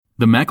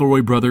The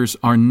McElroy brothers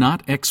are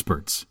not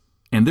experts,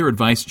 and their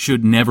advice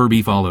should never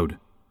be followed.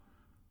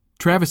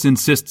 Travis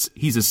insists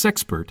he's a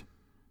sexpert,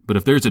 but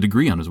if there's a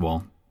degree on his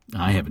wall,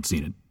 I haven't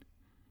seen it.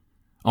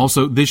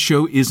 Also, this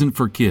show isn't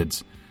for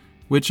kids,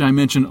 which I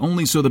mention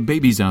only so the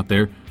babies out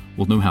there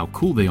will know how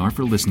cool they are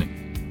for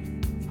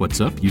listening. What's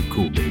up, you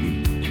cool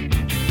baby?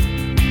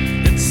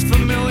 It's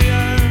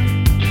familiar,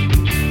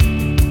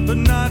 but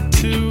not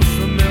too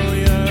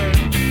familiar,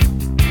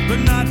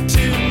 but not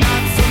too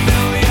not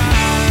familiar.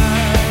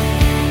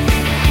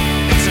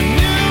 It's a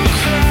new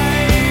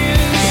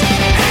craze.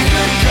 Hey,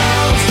 good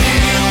girls, do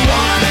you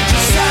wanna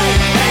just say,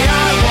 hey, I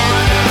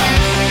wanna?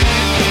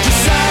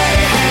 Just say,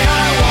 hey, I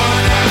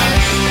wanna.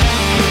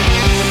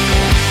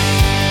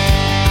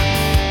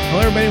 Hello,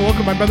 everybody.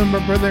 Welcome to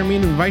my brother and me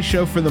advice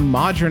show for the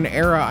modern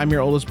era. I'm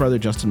your oldest brother,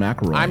 Justin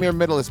McElroy. I'm your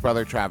middlest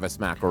brother, Travis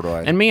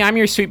McElroy. And me, I'm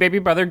your sweet baby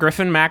brother,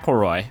 Griffin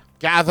McElroy.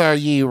 Gather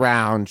ye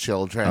round,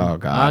 children. Oh,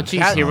 God. Oh,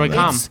 jeez, here we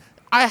come.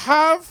 I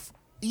have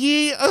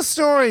ye a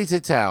story to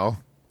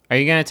tell. Are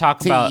you going to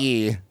talk about?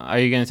 Ye. Are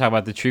you going to talk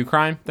about the true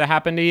crime that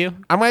happened to you?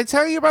 I'm going to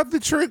tell you about the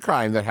true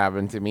crime that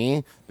happened to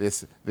me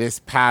this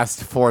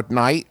past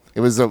fortnight.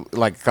 It was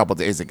like a couple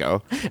days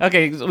ago.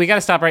 Okay, we got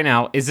to stop right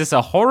now. Is this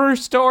a horror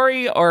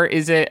story or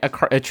is it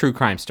a true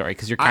crime story?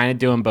 Because you're kind of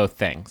doing both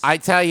things. I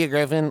tell you,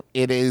 Griffin,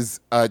 it is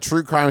a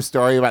true crime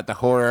story about the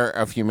horror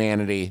of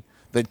humanity,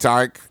 the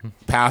dark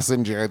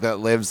passenger that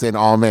lives in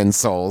all men's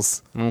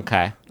souls.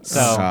 Okay, so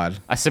God.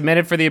 I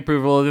submitted for the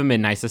approval of the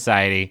Midnight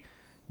Society.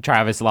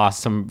 Travis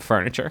lost some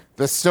furniture.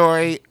 The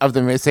story of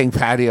the missing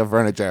patio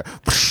furniture.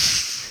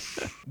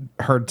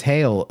 Her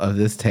tale of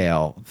this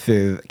tale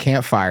through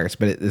campfires,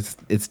 but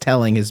its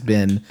telling has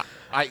been.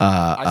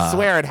 I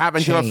swear it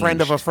happened to a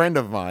friend of a changed. friend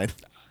of mine.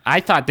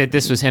 I thought that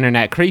this was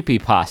internet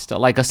creepypasta,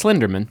 like a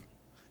Slenderman.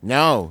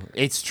 No,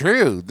 it's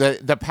true.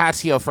 The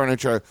patio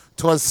furniture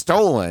was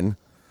stolen.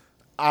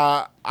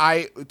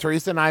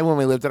 Teresa and I, when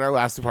we lived in our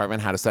last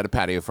apartment, had a set of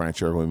patio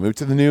furniture. When we moved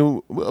to the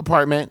new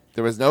apartment,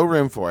 there was no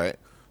room for it,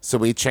 so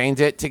we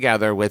chained it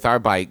together with our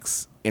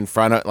bikes in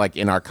front of, like,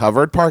 in our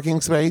covered parking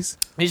space.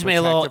 You just made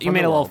a little. You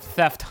made a little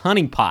theft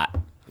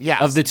honeypot.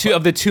 Yes. Of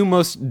the two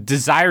most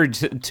desired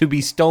to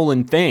be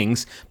stolen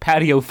things: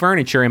 patio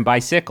furniture and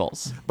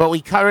bicycles. But we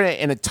covered it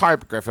in a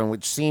tarp, Griffin,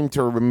 which seemed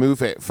to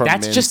remove it from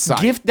That's men's just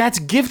sight. gift. That's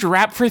gift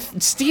wrap for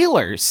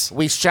stealers.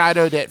 We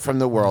shadowed it from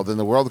the world, and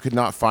the world could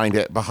not find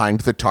it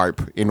behind the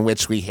tarp in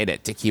which we hid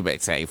it to keep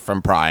it safe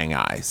from prying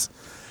eyes.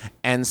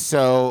 And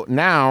so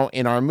now,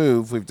 in our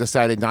move, we've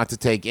decided not to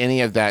take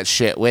any of that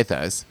shit with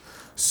us.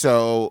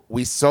 So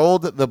we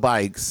sold the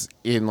bikes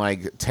in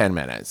like 10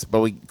 minutes,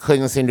 but we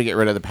couldn't seem to get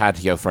rid of the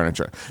patio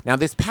furniture. Now,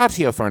 this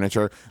patio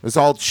furniture was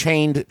all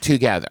chained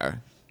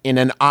together in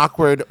an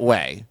awkward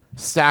way,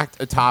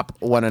 stacked atop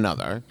one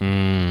another.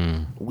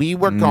 We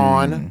were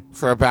gone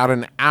for about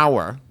an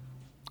hour.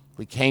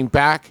 We came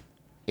back.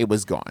 It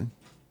was gone.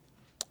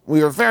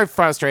 We were very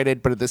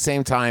frustrated, but at the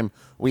same time,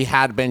 we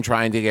had been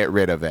trying to get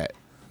rid of it,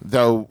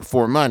 though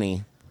for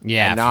money.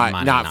 Yeah, and for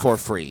money, not for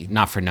free.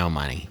 Not for no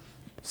money.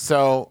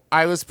 So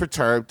I was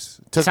perturbed.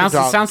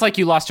 Sounds like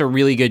you lost a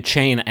really good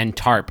chain and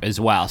tarp as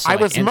well. So I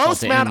like was insult most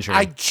to mad. injury.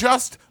 I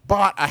just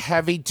bought a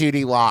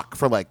heavy-duty lock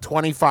for like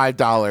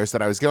 $25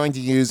 that I was going to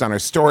use on our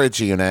storage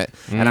unit,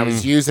 and I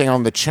was using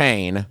on the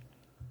chain,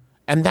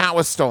 and that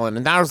was stolen.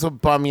 And that was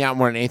what bummed me out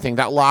more than anything.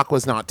 That lock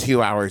was not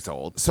 2 hours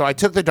old. So I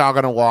took the dog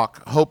on a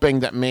walk, hoping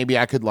that maybe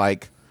I could,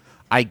 like,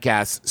 I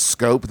guess,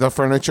 scope the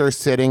furniture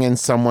sitting in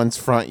someone's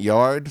front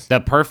yard.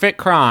 The perfect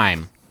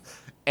crime.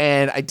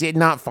 And I did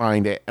not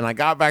find it. And I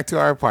got back to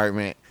our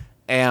apartment,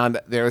 and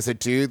there was a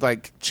dude,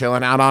 like,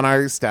 chilling out on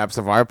our steps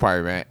of our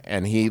apartment,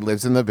 and he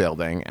lives in the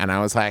building. And I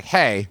was like,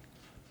 hey,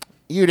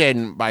 you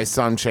didn't, by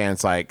some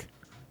chance, like,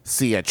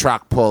 see a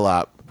truck pull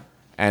up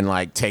and,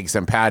 like, take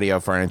some patio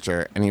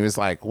furniture? And he was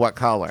like, what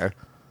color?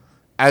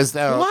 As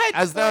though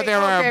there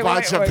were a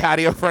bunch of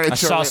patio furniture. I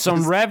saw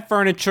some red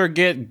furniture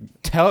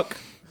get took.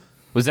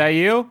 Was that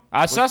you?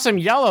 I saw some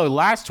yellow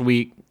last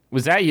week.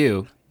 Was that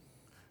you?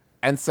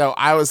 And so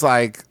I was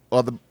like,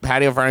 well, the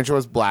patio furniture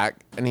was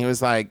black. And he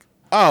was like,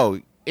 oh,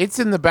 it's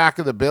in the back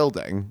of the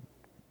building.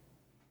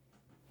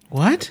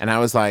 What? And I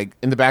was like,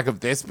 in the back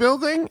of this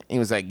building? He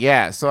was like,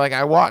 yeah. So, like,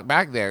 I walked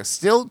back there,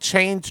 still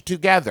chained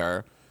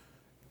together.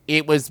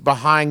 It was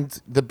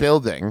behind the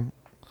building.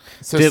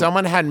 So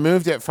someone had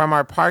moved it from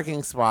our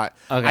parking spot,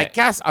 Okay. I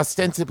guess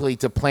ostensibly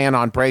to plan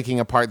on breaking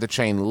apart the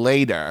chain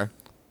later.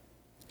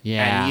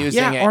 Yeah. And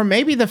using it. Or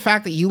maybe the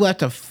fact that you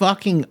left a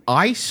fucking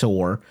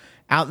eyesore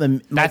out in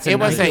the. That's It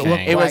was another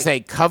thing. it was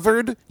a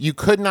covered. You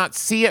could not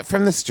see it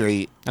from the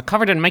street. A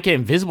cover didn't make it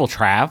invisible,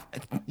 Trav.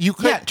 You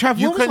could. Yeah, Trav,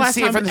 you when was the couldn't last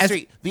see it time from the as-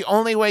 street. The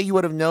only way you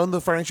would have known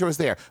the furniture was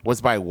there was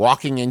by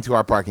walking into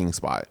our parking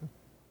spot.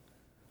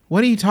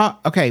 What are you talking?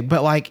 Okay,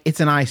 but like it's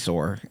an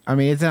eyesore. I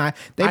mean, it's an.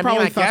 They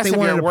probably I thought guess they if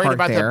wanted you're to worried park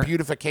about there. the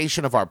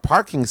beautification of our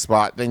parking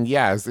spot, then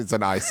yes, it's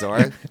an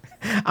eyesore.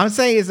 I'm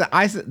saying is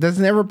that's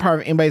never part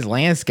of anybody's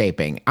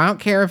landscaping. I don't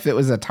care if it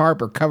was a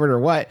tarp or covered or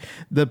what.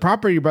 The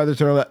property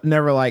brothers are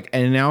never like,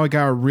 and now we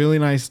got a really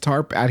nice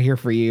tarp out here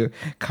for you,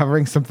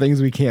 covering some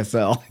things we can't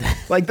sell.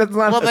 Like that's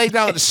not. Well, they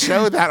don't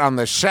show that on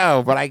the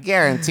show, but I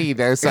guarantee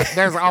there's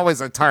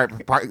always a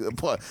tarp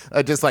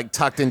just like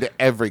tucked into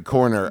every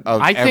corner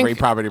of every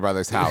property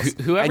brother's house,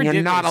 and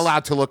you're not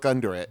allowed to look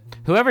under it.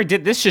 Whoever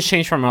did this just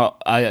changed from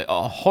a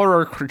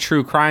horror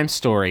true crime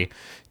story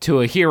to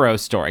a hero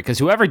story, because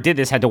whoever did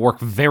this had to work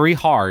very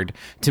hard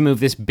to move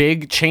this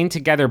big chained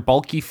together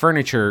bulky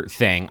furniture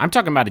thing. I'm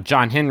talking about a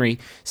John Henry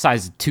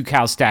size 2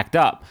 cows stacked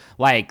up.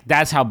 Like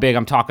that's how big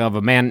I'm talking of.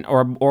 A man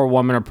or a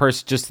woman or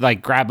person just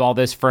like grabbed all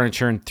this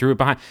furniture and threw it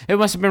behind. It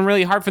must have been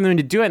really hard for them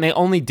to do it, and they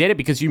only did it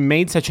because you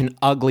made such an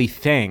ugly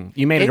thing.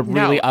 You made it a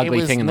really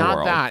ugly thing in the world.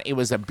 It was not that. It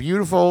was a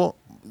beautiful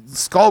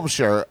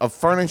sculpture of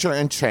furniture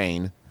and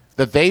chain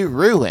that they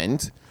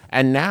ruined.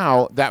 And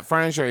now that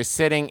furniture is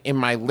sitting in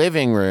my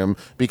living room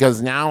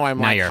because now I'm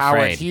like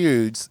Howard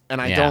Hughes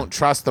and I don't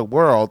trust the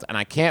world and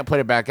I can't put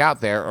it back out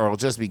there or it'll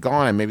just be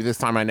gone and maybe this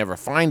time I never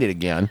find it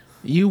again.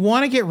 You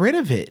want to get rid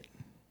of it.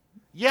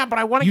 Yeah, but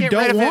I want to get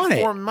rid of it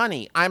for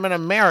money. I'm an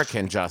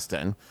American,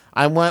 Justin.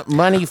 I want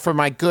money for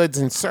my goods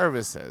and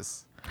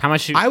services. How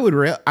much? I would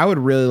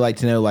really like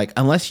to know, like,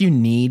 unless you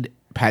need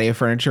patio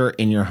furniture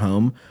in your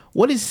home,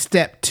 what is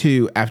step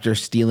 2 after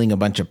stealing a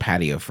bunch of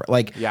patio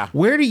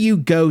where do you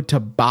go to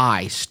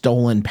buy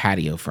stolen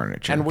patio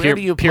furniture? And where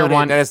do you put it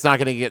that it's not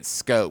going to get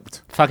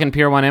scoped? Fucking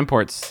Pier 1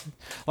 Imports.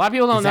 A lot of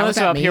people don't know this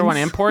about Pier 1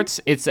 Imports.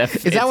 Is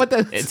that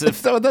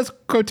what those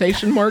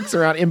quotation marks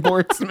around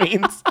imports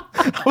means?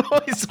 I've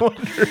always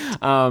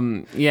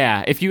wondered.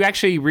 Yeah, if you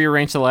actually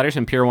rearrange the letters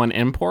in Pier 1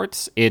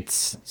 Imports,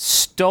 it's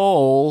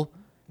stole.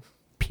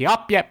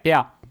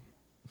 Yeah.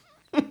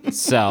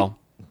 So.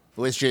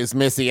 Which is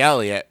Missy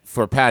Elliott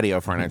for patio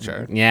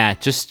furniture. Yeah,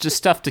 just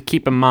stuff to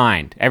keep in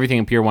mind. Everything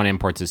in Pier 1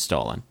 Imports is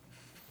stolen.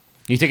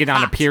 You take it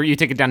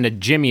down to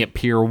Jimmy at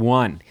Pier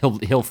 1.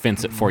 He'll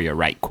fence it for you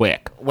right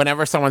quick.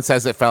 Whenever someone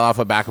says it fell off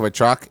the back of a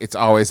truck, it's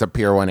always a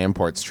Pier 1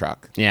 Imports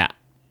truck. Yeah.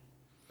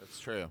 That's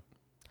true.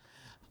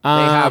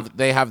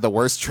 They have the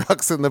worst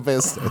trucks in the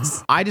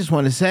business. I just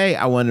want to say,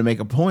 I wanted to make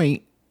a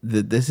point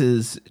that this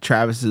is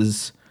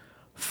Travis's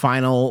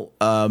final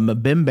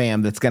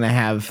MBMBaM that's going to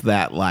have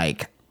that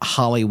like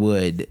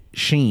Hollywood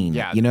sheen.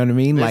 Yeah, you know what I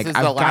mean? This is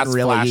the last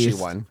flashy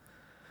one.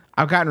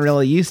 I've gotten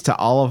really used to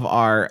all of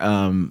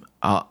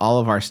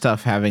our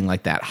stuff having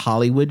like that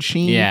Hollywood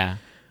sheen. Yeah.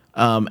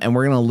 And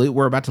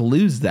we're about to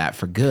lose that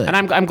for good.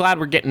 And I'm glad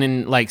we're getting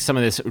in like some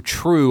of this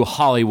true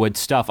Hollywood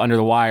stuff under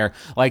the wire,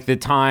 like the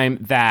time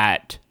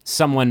that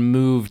someone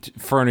moved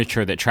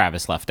furniture that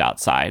Travis left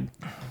outside.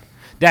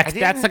 That's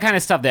the kind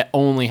of stuff that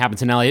only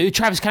happens in LA.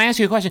 Travis, can I ask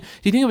you a question? Do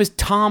you think it was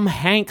Tom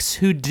Hanks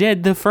who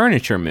did the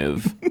furniture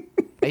move?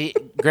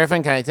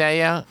 Griffin, can I tell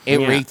you?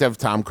 It reeked of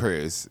Tom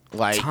Cruise.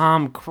 Like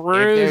Tom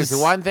Cruise. If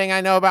there's one thing I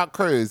know about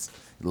Cruise,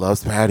 he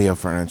loves patio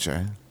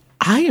furniture.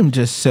 I am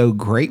just so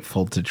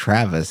grateful to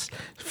Travis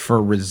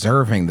for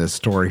reserving this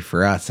story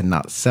for us and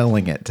not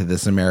selling it to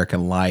This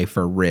American Life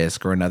or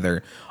Risk or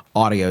another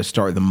audio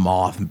story, The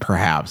Moth,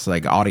 perhaps,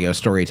 like audio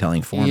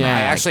storytelling format. Yeah,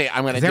 actually,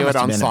 I'm going to do it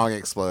on Song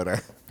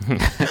Exploder.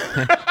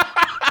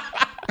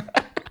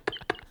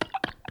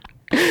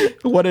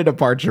 What a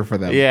departure for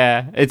them.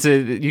 Yeah,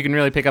 you can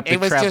really pick up the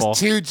treble. It was just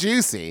too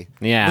juicy.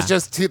 Yeah. It was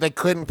just they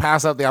couldn't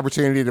pass up the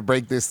opportunity to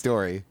break this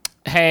story.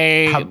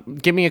 Hey,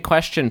 give me a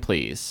question,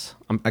 please.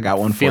 I got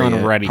one feeling for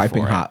you. Ready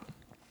Piping for hot.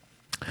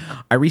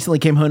 I recently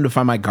came home to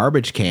find my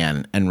garbage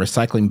can and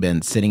recycling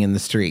bin sitting in the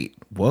street.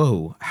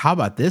 Whoa, how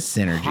about this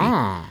synergy?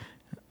 Huh.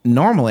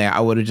 Normally, I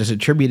would have just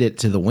attributed it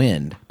to the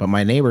wind, but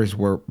my neighbors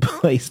were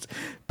placed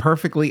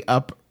perfectly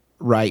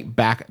upright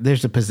back.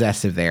 There's a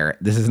possessive there.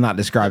 This is not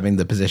describing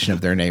the position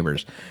of their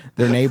neighbors.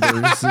 Their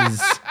neighbors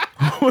is...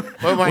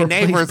 Well, my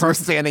neighbors were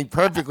standing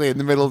perfectly in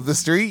the middle of the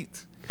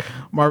street.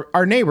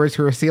 Our neighbors,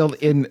 who are sealed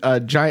in a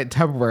giant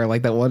Tupperware,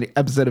 like that one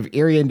episode of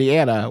Erie,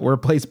 Indiana, were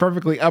placed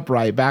perfectly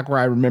upright back where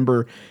I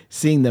remember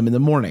seeing them in the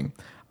morning.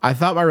 I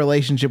thought my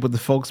relationship with the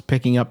folks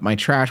picking up my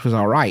trash was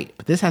all right,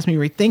 but this has me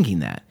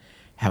rethinking that.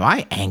 Have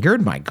I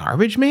angered my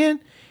garbage man?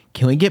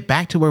 Can we get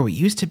back to where we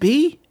used to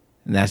be?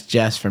 And that's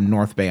Jess from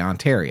North Bay,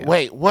 Ontario.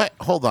 Wait, what?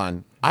 Hold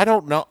on. I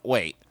don't know.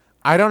 Wait.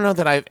 I don't know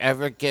that I've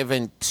ever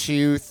given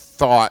two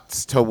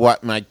thoughts to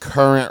what my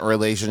current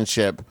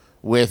relationship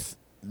with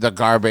the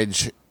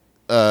garbage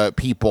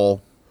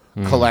people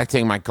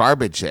collecting my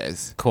garbage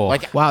is. Cool.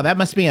 Like, wow, that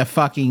must be a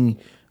fucking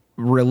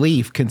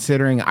relief,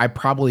 considering I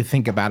probably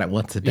think about it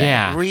once a day.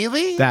 Yeah.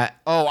 really? That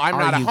I'm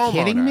not a homeowner. Are you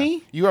kidding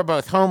me? You are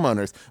both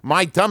homeowners.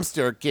 My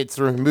dumpster gets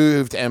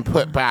removed and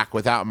put back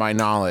without my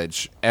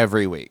knowledge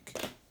every week.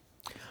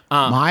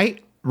 My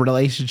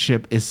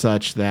relationship is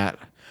such that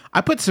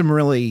I put some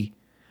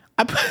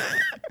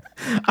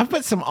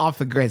off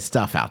the grid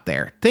stuff out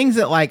there. Things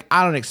that like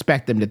I don't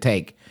expect them to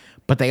take,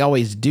 but they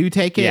always do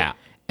take it. Yeah.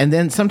 And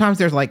then sometimes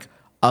there's like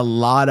a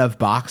lot of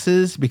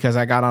boxes because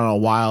I got on a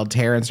wild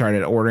tear and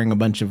started ordering a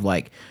bunch of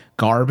like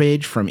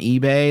garbage from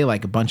eBay,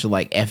 like a bunch of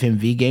like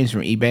FMV games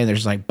from eBay, and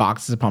there's like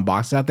boxes upon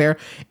boxes out there.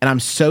 And I'm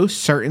so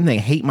certain they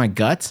hate my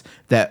guts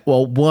that,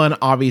 well, one,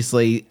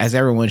 obviously, as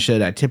everyone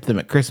should, I tip them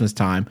at Christmas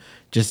time,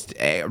 just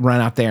run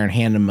out there and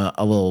hand them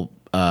a little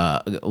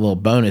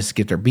bonus to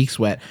get their beaks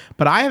wet.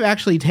 But I have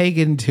actually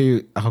taken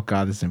to, oh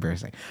God, this is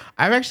embarrassing.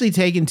 I've actually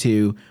taken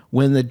to,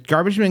 when the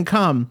garbage men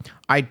come,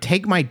 I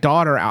take my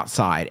daughter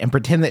outside and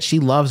pretend that she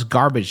loves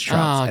garbage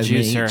trucks as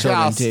many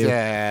children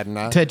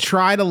do, to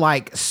try to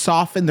like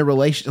soften the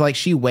relation. Like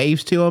she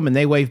waves to them and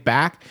they wave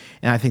back.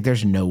 And I think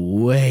there's no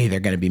way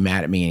they're going to be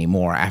mad at me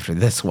anymore after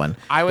this one.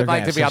 I would They're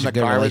like gonna to be have on such the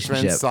a good garbage man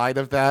relationship. side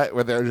of that,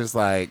 where they're just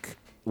like,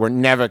 we're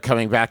never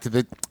coming back to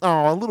the,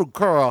 oh, little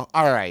girl.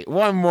 All right,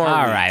 one more.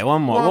 All week. right,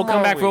 one more. We'll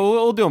come back.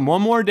 We'll do them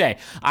one more day.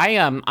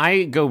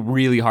 I go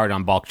really hard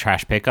on bulk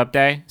trash pickup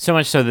day, so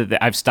much so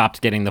that I've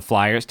stopped getting the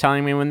flyers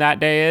telling me when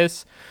that day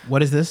is.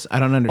 What is this? I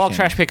don't understand. Bulk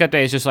trash pickup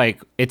day is just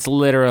like, it's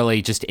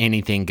literally just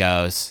anything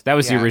goes. That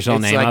was the original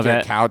it's name like of your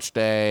it. Couch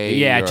day.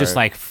 Yeah, your just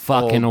like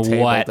fucking old table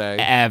day.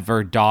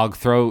 whatever, dog.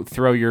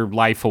 Throw your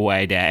life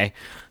away day.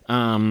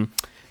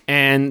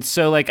 And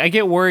so, like, I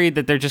get worried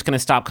that they're just going to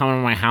stop coming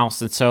to my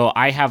house. And so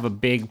I have a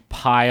big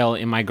pile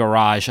in my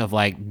garage of,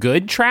 like,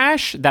 good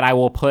trash that I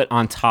will put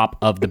on top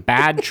of the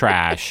bad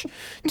trash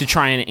to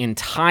try and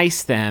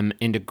entice them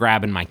into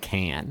grabbing my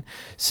can.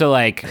 So,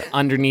 like,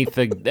 underneath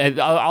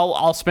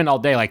I'll spend all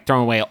day, like,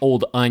 throwing away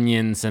old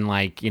onions and,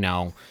 like, you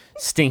know,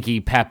 stinky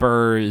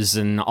peppers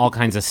and all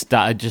kinds of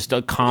stuff, just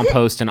a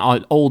compost and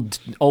old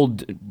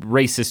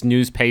racist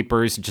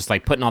newspapers, just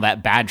like putting all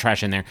that bad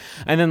trash in there.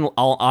 And then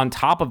on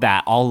top of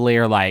that, I'll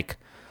layer like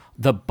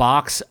the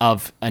box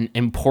of an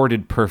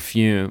imported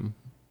perfume,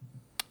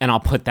 and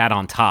I'll put that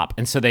on top.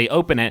 And so they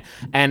open it,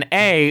 and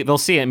they'll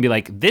see it and be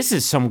like, this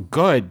is some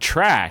good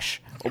trash.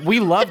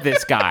 We love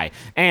this guy.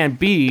 And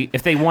B,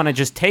 if they want to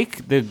just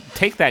take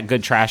that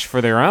good trash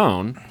for their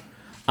own,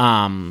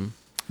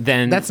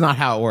 then That's not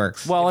how it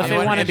works. well, if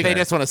They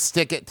just want to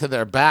stick it to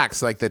their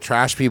backs like the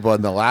trash people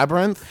in the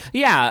labyrinth.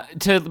 yeah,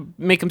 to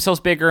make themselves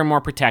bigger and more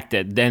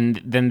protected, then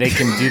they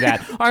can do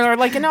that. Or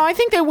like, no, I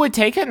think they would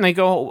take it, and they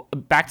go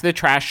back to the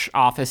trash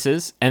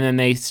offices, and then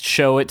they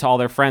show it to all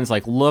their friends,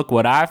 like, look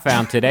what I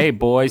found today,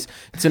 boys.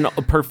 It's a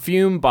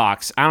perfume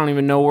box. I don't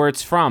even know where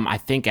it's from. I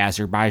think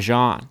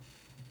Azerbaijan.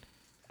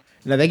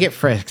 No, they get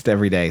frisked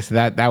every day, so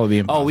that would be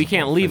impossible. Oh, we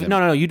can't leave.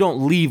 No, you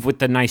don't leave with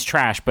the nice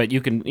trash, but you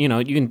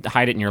can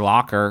hide it in your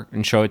locker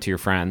and show it to your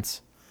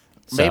friends.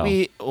 So.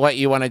 Maybe what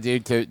you want to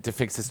do to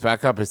fix this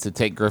back up is to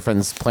take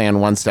Griffin's plan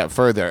one step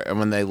further, and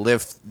when they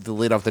lift the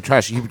lid off the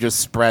trash, you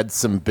just spread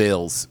some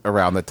bills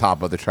around the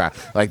top of the trash.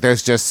 Like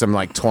there's just some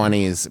like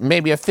 20s,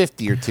 maybe a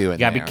 50 or two in there. You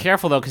gotta be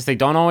careful though, because they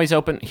don't always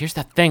open. Here's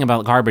the thing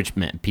about garbage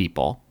men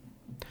people.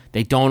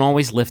 They don't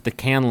always lift the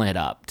can lid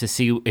up to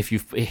see if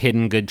you've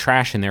hidden good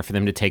trash in there for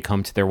them to take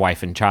home to their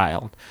wife and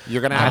child.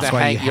 You're gonna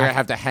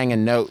have to hang a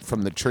note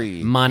from the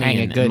tree.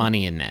 Money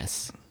in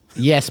this.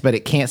 Yes, but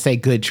it can't say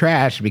good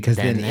trash because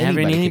then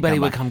anybody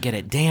would come get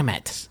it. Damn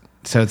it.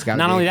 So it's got.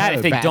 Not only that,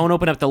 if they don't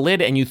open up the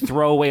lid and you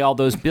throw away all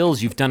those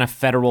bills, you've done a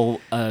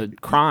federal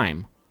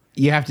crime.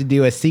 You have to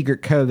do a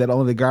secret code that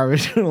only the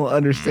garbage will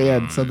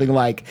understand. Something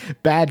like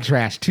bad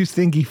trash, too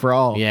stinky for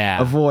all. Yeah.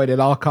 Avoid at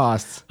all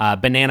costs.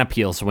 Banana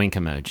peels wink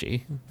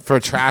emoji. For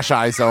trash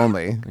eyes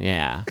only.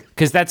 Yeah.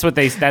 Because that's what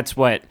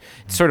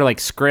it's sort of like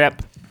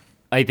script.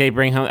 Like they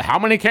bring home, how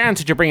many cans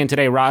did you bring in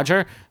today,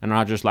 Roger? And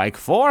Roger's like,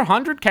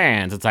 400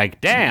 cans. It's like,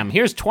 damn,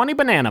 here's 20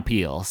 banana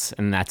peels.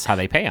 And that's how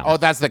they pay them. Oh,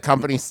 that's the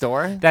company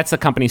store? That's the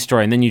company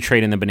store. And then you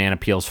trade in the banana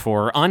peels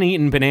for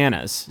uneaten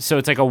bananas. So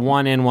it's like a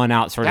one in, one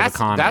out sort of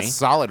economy. That's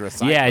solid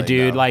recycling. Yeah,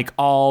 dude. though. Like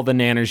all the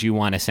nanners you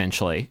want,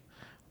 essentially.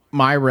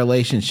 My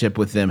relationship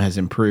with them has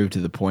improved to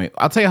the point.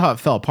 I'll tell you how it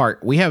fell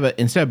apart. We have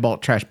instead of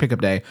bulk trash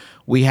pickup day,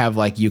 we have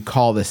like you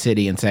call the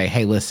city and say,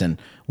 hey, listen,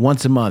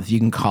 once a month you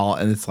can call,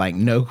 and it's like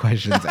no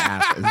questions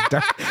asked.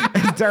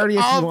 As dirty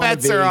as All you want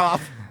bets to be. are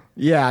off.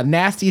 Yeah,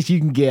 nasty as you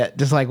can get,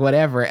 just like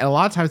whatever. And a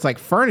lot of times, like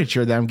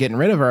furniture that I'm getting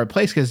rid of or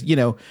replaced because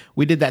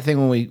we did that thing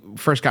when we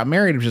first got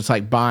married. It was just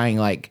like buying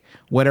like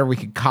whatever we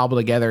could cobble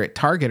together at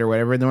Target or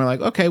whatever, and then we're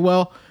like, okay,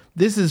 well,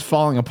 this is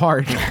falling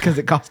apart because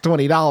it costs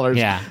 $20.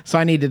 Yeah. So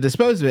I need to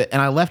dispose of it.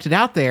 And I left it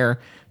out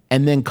there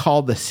and then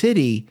called the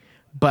city,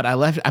 but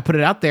I put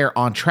it out there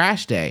on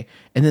trash day.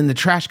 And then the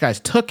trash guys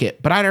took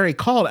it, but I'd already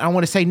called. I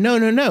want to say,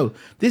 no.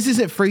 This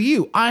isn't for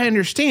you. I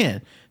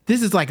understand.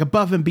 This is like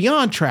above and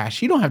beyond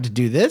trash. You don't have to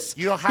do this.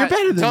 You're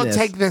better than this. Don't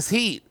take this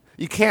heat.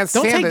 You can't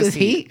Don't stand take this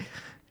heat.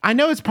 I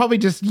know it's probably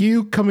just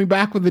you coming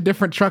back with a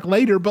different truck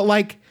later, but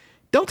like,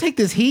 don't take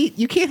this heat.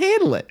 You can't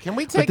handle it.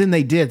 But then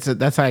they did, so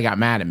that's how they got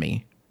mad at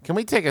me. Can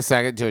we take a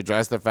second to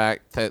address the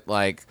fact that,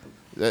 like,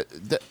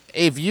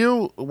 if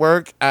you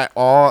work at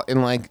all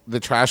in, like, the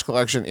trash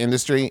collection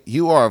industry,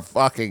 you are a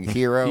fucking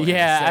hero.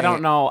 Yeah, I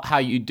don't know how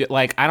you do.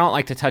 Like, I don't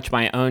like to touch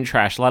my own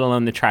trash, let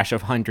alone the trash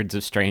of hundreds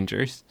of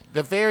strangers.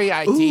 The very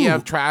idea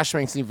of trash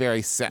makes me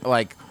very sad.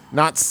 Like,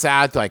 not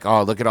sad, like,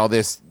 oh, look at all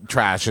this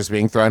trash just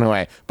being thrown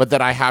away, but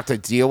that I have to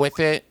deal with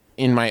it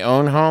in my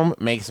own home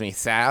makes me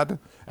sad.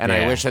 and I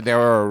Yeah. wish that there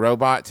were a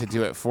robot to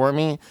do it for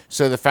me.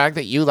 So the fact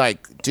that you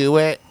like do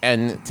it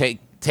and take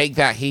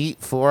that heat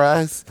for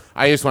us,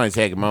 I just want to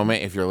take a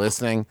moment, if you're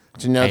listening,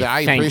 to know Hey, that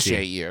I thank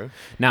appreciate you.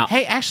 Now,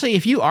 Hey, actually,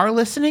 if you are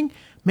listening,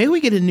 maybe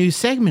we get a new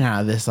segment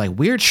out of this, like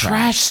weird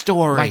trash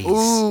stories.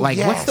 Like,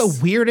 what's yes. the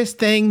weirdest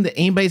thing that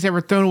anybody's ever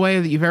thrown away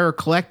that you've ever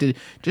collected?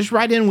 Just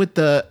write in with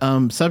the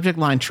subject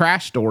line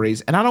trash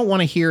stories. And I don't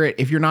want to hear it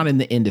if you're not in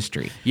the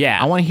industry.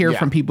 Yeah. I want to hear Yeah.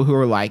 from people who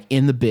are like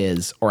in the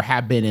biz or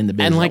have been in the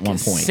biz and like at one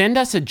point. send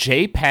us a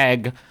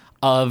JPEG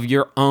of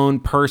your own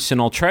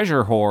personal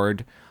treasure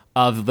hoard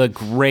of the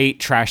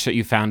great trash that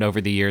you found over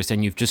the years,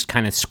 and you've just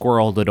kind of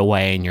squirreled it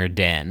away in your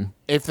den.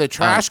 If the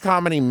trash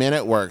comedy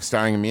Minute Work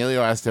starring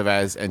Emilio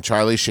Estevez and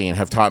Charlie Sheen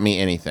have taught me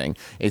anything,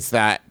 it's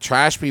that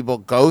trash people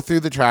go through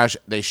the trash.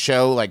 They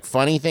show like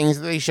funny things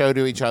that they show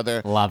to each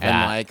other. Love and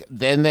that. like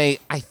then they,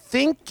 I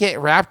think, get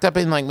wrapped up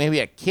in like maybe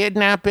a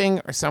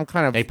kidnapping or some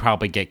kind of They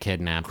probably get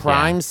kidnapped.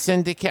 crime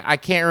syndicate. I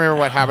can't remember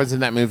what happens in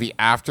that movie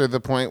after the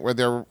point where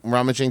they're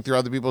rummaging through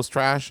other people's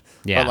trash.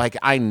 Yeah. But like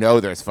I know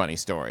there's funny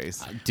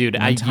stories. Yeah. Dude,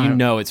 you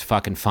know it's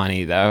fucking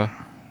funny though.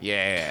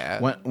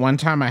 Yeah. One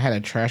time I had a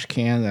trash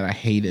can that I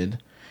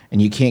hated,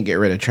 and you can't get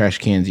rid of trash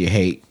cans you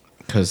hate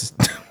because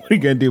what are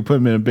you going to do? Put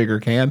them in a bigger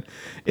can?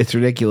 It's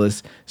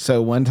ridiculous.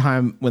 So one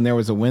time when there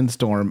was a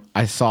windstorm,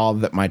 I saw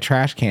that my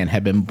trash can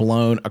had been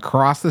blown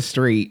across the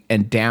street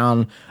and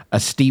down a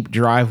steep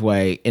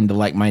driveway into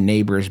like my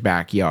neighbor's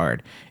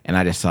backyard. And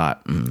I just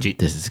thought,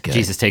 this is good.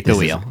 Jesus, take the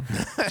wheel.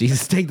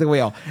 Jesus, take the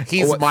wheel.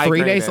 He's What,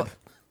 migrated.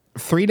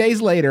 3 days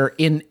later,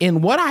 in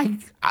what I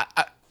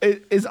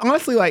it is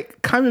honestly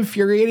like kind of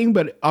infuriating,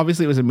 but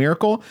obviously it was a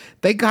miracle.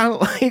 They kind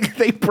of like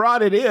they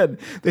brought it in.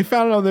 They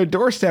found it on their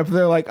doorstep.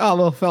 They're like, "Oh,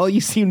 little fella, you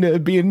seem to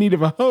be in need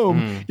of a home.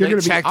 You're They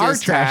going to be checked our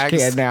his trash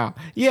tags. can now."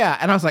 Yeah,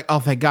 and I was like, "Oh,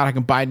 thank God, I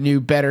can buy a new,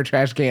 better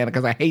trash can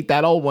because I hate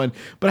that old one."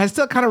 But I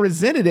still kind of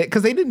resented it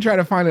because they didn't try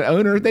to find an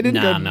owner. They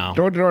didn't go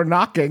door to door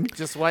knocking.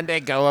 Just one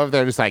day go over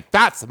there, just like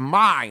that's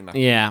mine.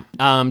 Yeah.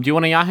 Do you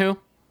want a Yahoo?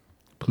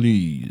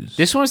 Please.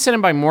 This one was sent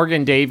in by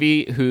Morgan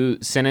Davey, who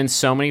sent in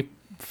so many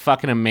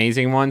fucking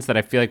amazing ones that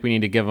I feel like we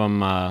need to give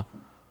him a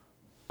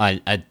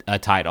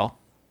title.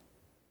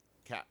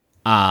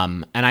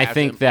 And I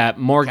think that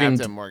Captain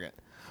Morgan.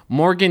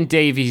 Morgan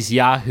Davies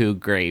Yahoo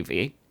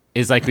gravy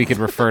is like we could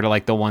refer to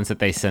like the ones that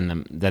they send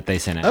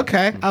in.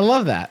 Okay, I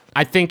love that.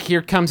 I think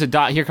here comes a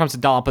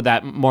dollop of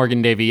that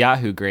Morgan Davey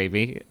Yahoo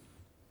gravy.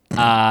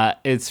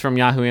 It's from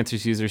Yahoo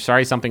Answers user.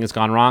 Sorry, something has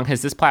gone wrong.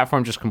 Has this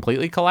platform just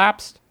completely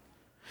collapsed?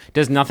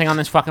 Does nothing on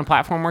this fucking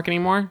platform work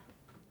anymore?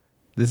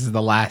 This is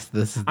the last.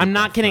 This is. I'm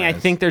not kidding. I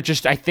think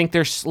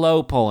they're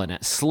slow pulling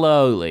it,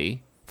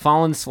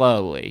 falling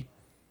slowly,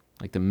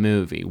 like the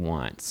movie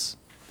once.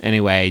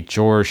 Anyway,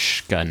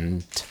 George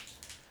Gunt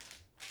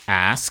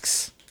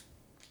asks,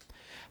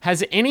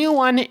 has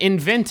anyone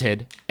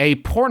invented a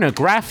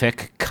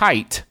pornographic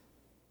kite?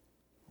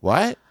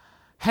 What?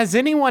 Has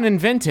anyone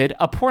invented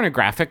a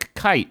pornographic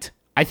kite?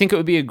 I think it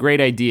would be a great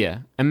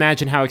idea.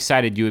 Imagine how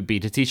excited you would be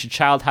to teach a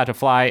child how to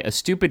fly a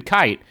stupid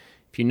kite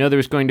if you know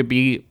there's going to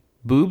be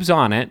boobs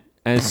on it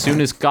as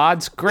soon as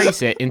God's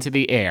grace it into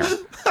the air.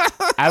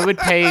 I would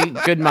pay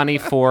good money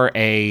for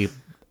a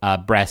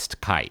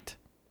breast kite.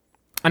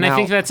 And Now-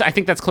 I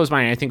think that's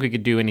close-minded. I think we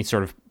could do any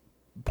sort of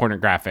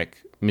pornographic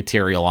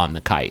material on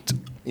the kite.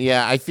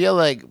 Yeah, I feel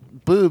like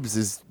boobs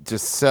is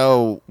just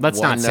so. Let's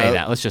not say one-note.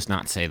 that. Let's just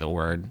not say the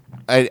word.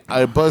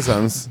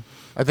 Bosoms.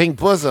 I think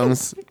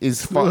bosoms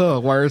is far.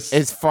 Ugh, worse.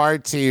 It's far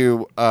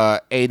too A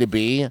to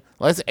B.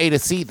 Let's A to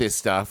C this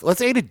stuff.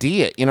 Let's A to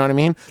D it. You know what I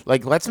mean?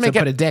 Like let's to make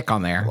put a it. dick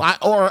on there.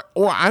 Or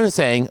I'm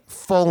saying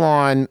full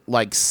on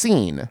like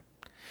scene.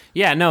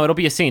 Yeah, no, it'll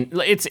be a scene.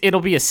 It'll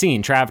be a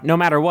scene, Trav. No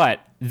matter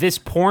what, this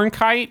porn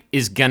kite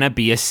is gonna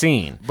be a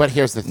scene. But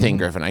here's the thing,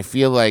 Griffin. I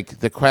feel like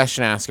the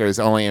question asker is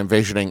only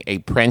envisioning a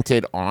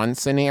printed on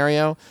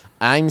scenario.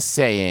 I'm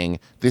saying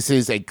this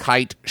is a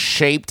kite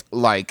shaped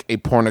like a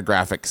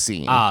pornographic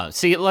scene.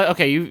 See,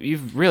 okay,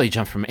 you've really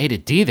jumped from A to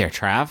D there,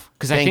 Trav.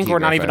 Because I Thank think you, we're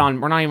not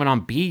Griffin. even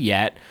on B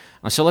yet.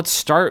 So let's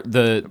start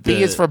the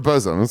B is for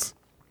bosoms.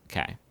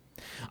 Okay.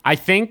 I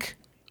think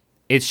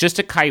it's just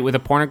a kite with a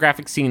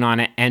pornographic scene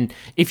on it, and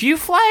if you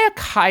fly a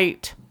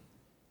kite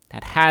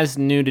that has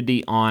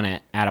nudity on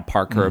it at a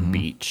park or a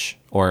beach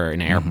or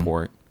an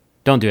airport,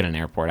 don't do it in an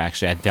airport.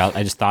 Actually,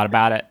 I just thought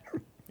about it.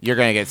 You're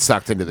gonna get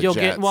sucked into the You'll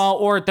jets. get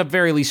or at the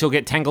very least, you'll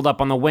get tangled up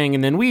on the wing,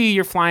 and then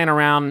you're flying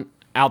around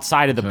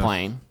outside of the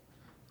plane.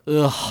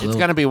 Ugh. It's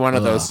gonna be one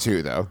of those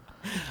two, though.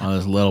 One of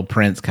those little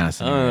Prince kind of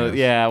scenarios.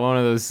 Yeah, one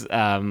of those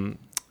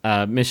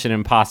Mission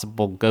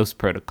Impossible Ghost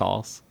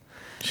Protocols.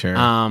 Sure.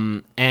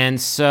 And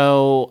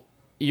so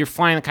you're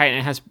flying the kite and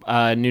it has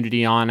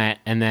nudity on it,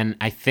 and then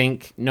I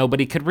think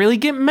nobody could really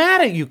get mad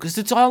at you because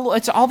it's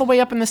all the way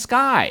up in the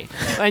sky,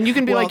 and you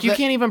can be Well, like, you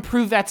can't even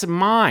prove that's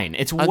mine.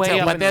 It's way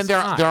up But in then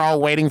the sky. they're all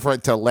waiting for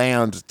it to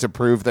land to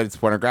prove that it's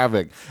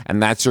pornographic,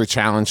 and that's your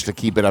challenge to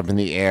keep it up in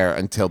the air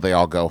until they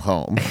all go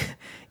home.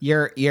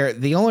 You're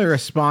the only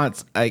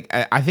response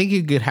I think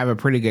you could have a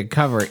pretty good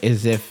cover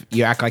is if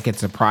you act like it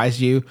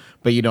surprised you,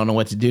 but you don't know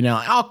what to do now.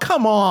 Like, oh,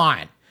 come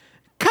on.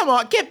 Come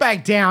on, get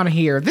back down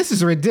here. This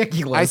is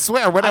ridiculous. I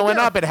swear, when I went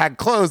up, it had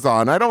clothes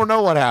on. I don't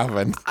know what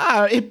happened.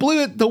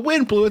 The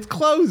wind blew its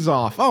clothes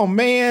off. Oh,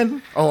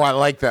 man. Oh, I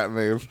like that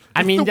move.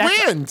 I mean, the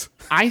that's- wind.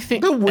 I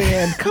think The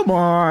wind. Come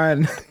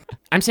on.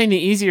 I'm saying the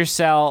easier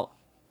sell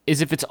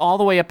is if it's all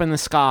the way up in the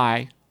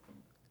sky,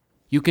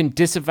 you can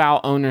disavow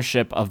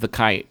ownership of the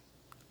kite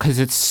because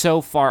it's so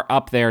far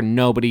up there.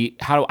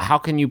 How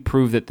can you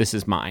prove that this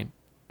is mine?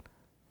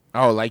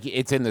 Oh, like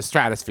it's in the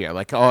stratosphere.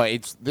 Like, oh,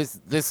 it's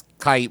this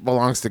kite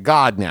belongs to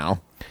God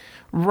now.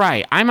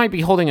 Right. I might be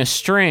holding a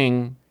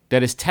string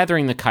that is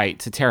tethering the kite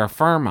to terra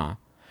firma,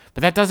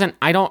 but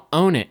I don't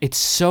own it. It's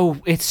so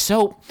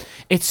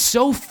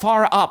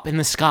far up in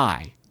the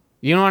sky.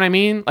 You know what I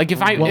mean? Like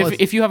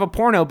if you have a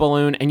porno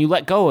balloon and you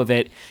let go of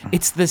it,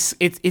 it's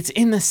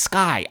in the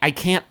sky. I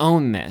can't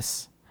own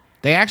this.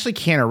 They actually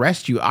can't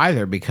arrest you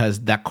either because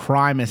that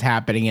crime is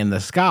happening in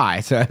the sky.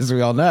 So as we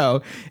all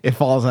know, it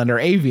falls under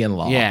avian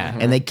law. Yeah.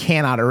 And they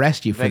cannot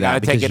arrest you for They gotta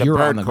that take because it to you're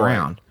bird on the court.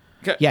 ground.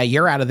 Yeah,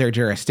 you're out of their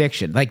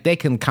jurisdiction. Like they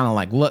can kind of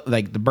like look,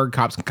 like the bird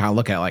cops can kind of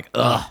look at it like,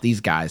 ugh,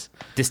 these guys.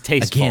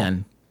 Distasteful.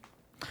 Again.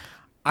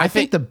 I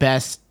think the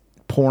best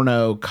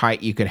porno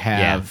kite you could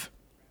have,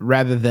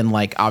 rather than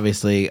like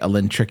obviously a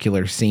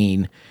ventricular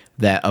scene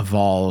that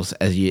evolves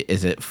as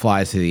it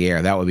flies through the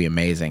air, that would be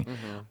amazing.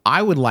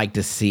 I would like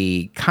to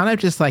see kind of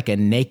just like a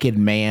naked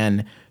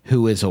man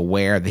who is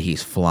aware that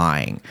he's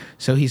flying.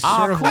 So he's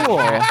sort of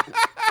cool.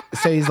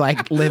 so he's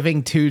like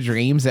living two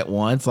dreams at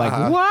once. Like,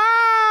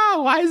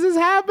 wow, why is this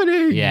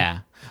happening? Yeah.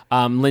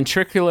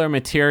 Ventricular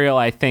material,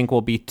 I think,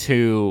 will be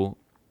too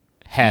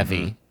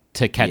heavy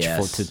to catch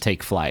Yes. to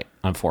take flight,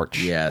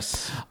 unfortunately.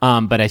 Yes.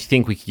 But I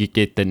think we could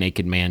get the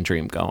naked man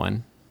dream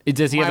going.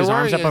 Does he have My his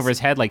arms worry up over is-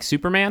 his head like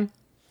Superman?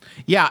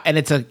 Yeah, and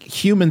it's a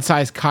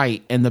human-sized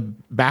kite, and the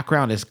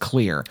background is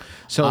clear.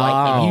 So,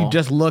 like, if you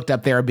just looked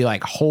up there, it'd be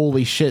like,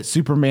 "Holy shit,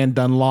 Superman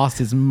done lost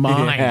his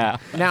mind." Yeah.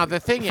 Now the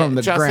thing From is,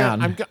 the Justin,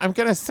 ground. I'm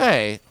gonna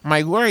say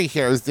my worry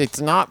here is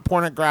it's not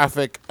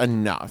pornographic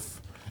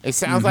enough. It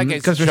sounds like it's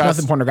Because there's just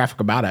nothing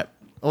pornographic about it.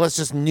 well, it's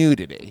just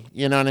nudity.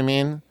 You know what I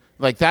mean?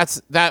 Like that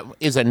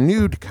is a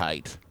nude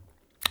kite.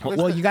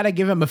 Well, you got to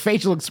give him a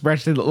facial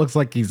expression that looks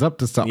like he's up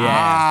to something.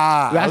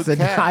 Yeah. That's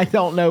I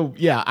don't know.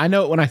 Yeah, I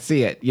know it when I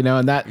see it,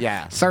 and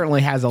that certainly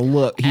has a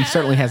look. He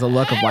certainly has a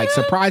look of like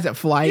surprise at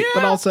flight,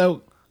 but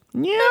also,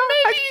 Maybe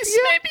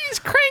he's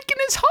cranking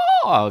his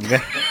hog.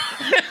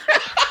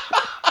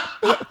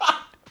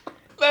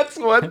 that's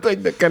one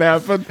thing that could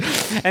happen.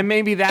 And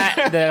maybe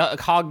the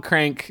hog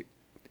crank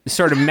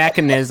sort of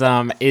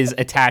mechanism is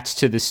attached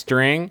to the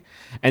string,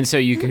 and so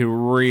you can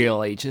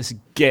really just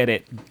get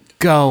it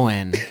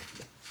going.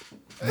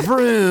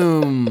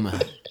 Vroom.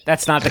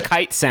 That's not the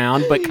kite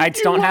sound, but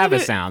kites don't have a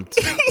sound.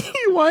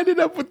 You wind it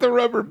up with the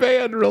rubber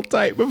band real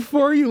tight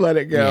before you let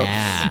it go.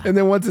 Yeah. And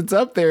then once it's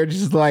up there, it's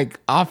just like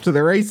off to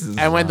the races.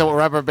 And when the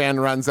rubber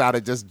band runs out,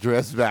 it just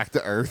drifts back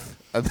to Earth,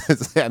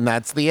 and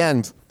that's the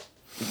end.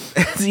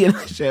 That's the end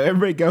of the show.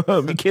 Everybody go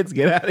home. You kids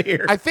get out of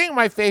here. I think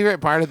my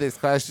favorite part of this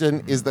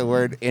question is the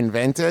word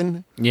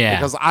invented. Yeah.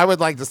 Because I would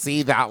like to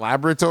see that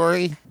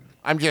laboratory.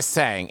 I'm just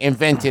saying,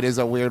 invented is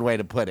a weird way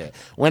to put it.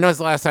 When was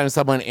the last time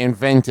someone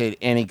invented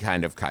any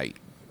kind of kite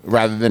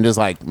rather than just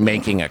like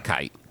making a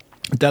kite?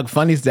 Doug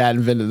Funny's dad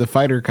invented the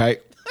fighter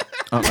kite.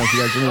 I don't know if you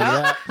guys remember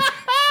that.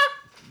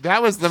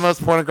 That was the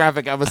most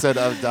pornographic episode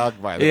of Doug,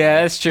 by the way.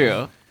 Yeah, that's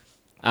true.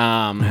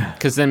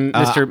 Because then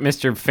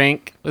Mr.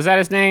 Fink, was that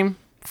his name?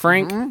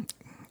 Frank?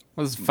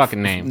 What's his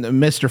fucking name?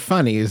 Mr.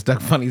 Funny is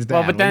Doug Funny's dad.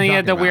 Well, but What then are he you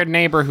had the talking weird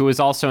neighbor who was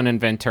also an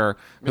inventor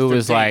who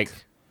was Dink. like,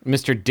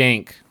 Mr.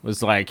 Dink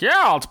was like,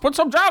 yeah, let's put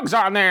some drugs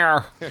on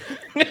there.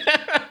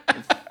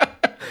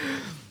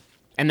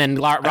 And then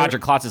Roger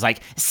Klotz is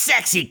like,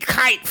 sexy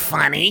kite,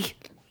 funny.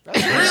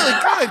 That's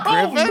really good,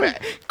 Griffin.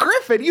 about?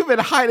 Griffin, you've been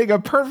hiding a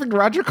perfect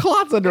Roger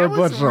Klotz under That a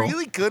was bushel.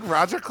 really good,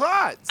 Roger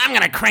Klotz. I'm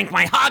going to crank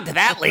my hog to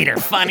that later,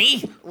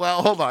 funny.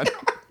 Well, hold on.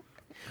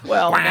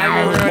 Well,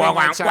 Wow, ruining wow,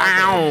 my wow,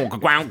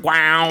 childhood. wow,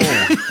 wow,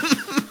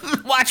 wow.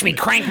 Watch me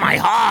crank my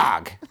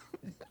hog.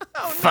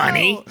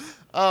 Funny.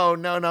 Oh,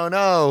 no.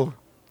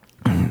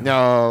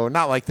 No,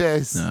 not like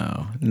this.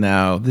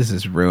 No, this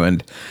is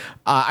ruined.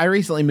 I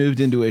recently moved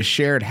into a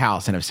shared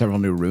house and have several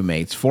new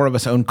roommates. 4 of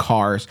us own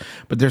cars,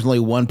 but there's only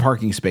one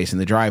parking space in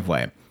the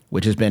driveway,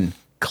 which has been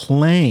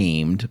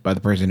claimed by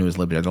the person who has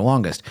lived there the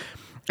longest.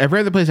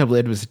 Every other place I've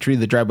lived was to treat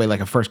the driveway like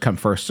a first come,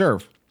 first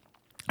serve.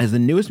 As the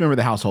newest member of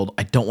the household,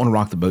 I don't want to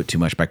rock the boat too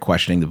much by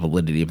questioning the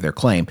validity of their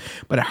claim,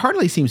 but it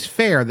hardly seems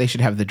fair they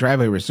should have the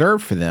driveway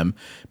reserved for them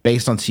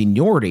based on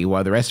seniority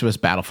while the rest of us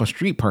battle for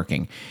street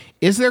parking.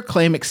 Is their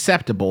claim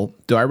acceptable?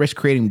 Do I risk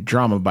creating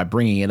drama by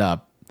bringing it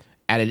up?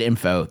 Added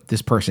info,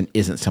 this person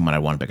isn't someone I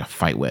want to pick a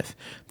fight with.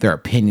 They're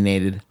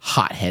opinionated,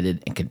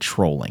 hot-headed, and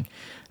controlling.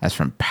 That's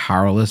from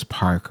Powerless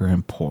Parker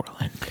in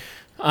Portland.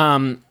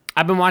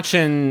 I've been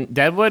watching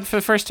Deadwood for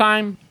the first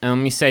time, and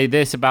let me say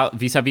this about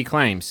vis-a-vis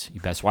claims. You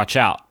best watch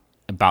out.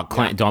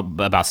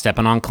 about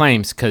stepping on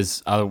claims,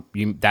 because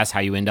that's how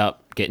you end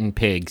up getting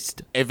pigs.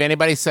 If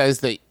anybody says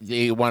that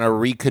you want to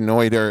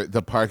reconnoiter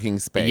the parking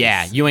space,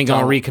 Yeah, you ain't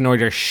gonna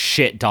reconnoiter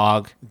shit,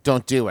 dog.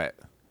 don't do it.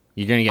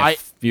 You're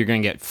gonna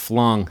get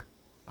flung.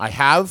 I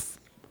have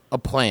a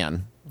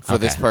plan for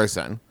this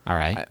person. All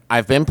right.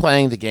 I've been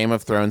playing the Game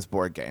of Thrones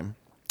board game.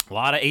 A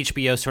lot of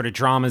HBO sort of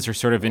dramas are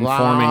sort of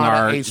informing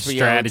our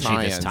strategy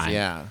this time.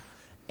 Yeah.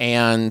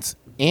 And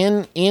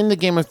in the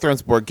Game of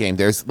Thrones board game,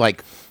 there's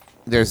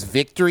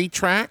victory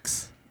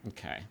tracks.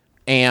 Okay.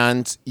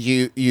 And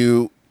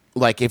you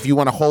like, if you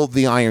want to hold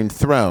the Iron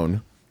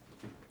Throne,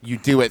 you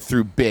do it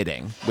through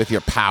bidding with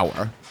your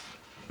power.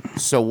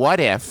 So what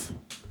if,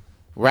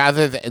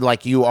 rather than,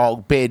 like, you all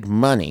bid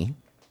money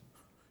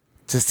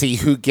to see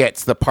who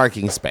gets the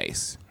parking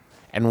space,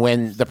 and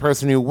when the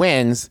person who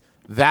wins,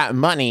 that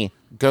money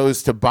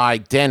goes to buy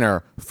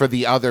dinner for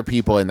the other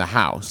people in the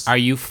house. Are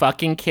you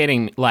fucking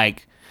kidding?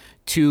 Like,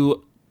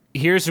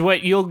 here's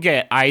what you'll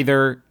get: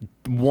 either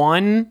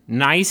one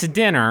nice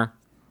dinner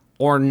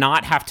or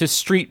not have to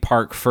street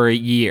park for a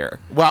year.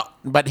 Well,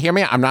 but hear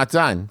me out. I'm not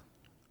done.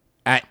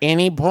 At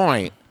any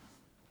point,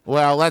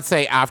 well, let's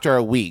say after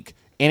a week,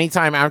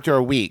 anytime after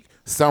a week,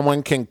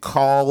 someone can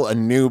call a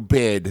new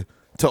bid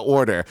to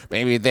order.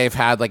 Maybe they've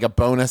had like a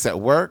bonus at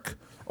work,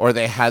 or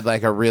they had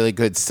like a really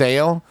good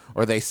sale,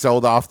 or they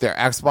sold off their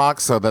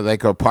Xbox so that they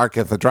could park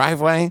at the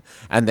driveway,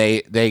 and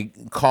they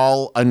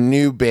call a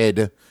new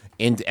bid,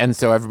 and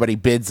so everybody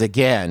bids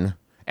again,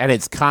 and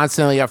it's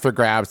constantly up for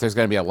grabs. There's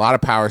going to be a lot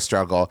of power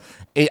struggle.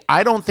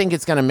 I don't think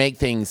it's going to make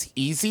things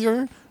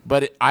easier,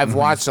 but I've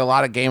watched a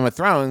lot of Game of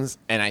Thrones,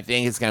 and I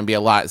think it's going to be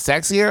a lot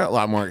sexier, a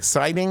lot more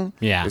exciting.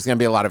 Yeah. There's going to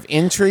be a lot of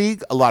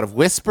intrigue, a lot of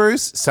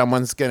whispers.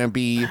 Someone's going to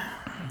be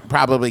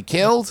probably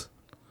killed.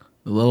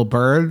 The little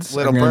birds.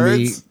 Little are gonna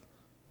birds. be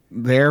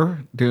there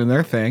doing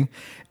their thing.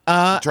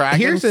 Dragons.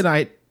 Here's the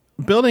night.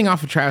 Building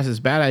off of Travis's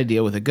bad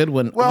idea with a good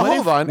one. Well, What hold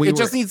if on. we It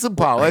just were- needs some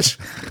polish.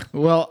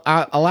 Well,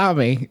 allow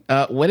me.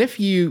 What if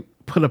you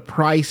put a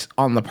price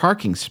on the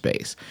parking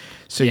space?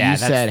 So Yeah, you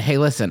said, hey,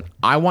 listen,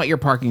 I want your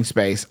parking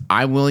space.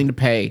 I'm willing to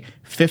pay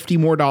 $50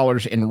 more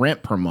in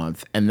rent per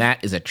month. And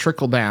that is a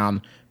trickle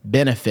down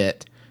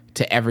benefit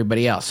to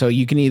everybody else. So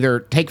you can either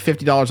take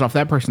 $50 off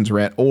that person's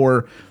rent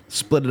or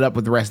split it up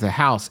with the rest of the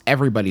house.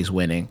 Everybody's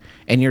winning.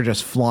 And you're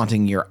just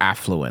flaunting your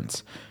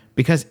affluence.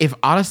 Because if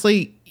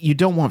honestly, you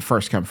don't want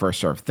first come, first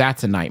serve.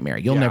 That's a nightmare.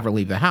 You'll never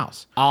leave the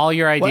house. All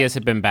your ideas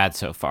have been bad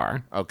so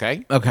far.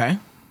 Okay. Okay.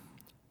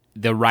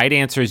 The right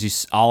answer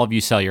is all of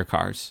you sell your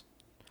cars.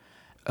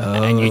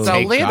 And you It's a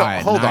take little.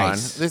 God, Hold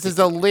nice. on. This is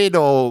a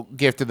little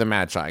gift of the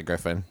Magi,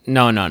 Griffin.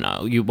 No.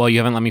 You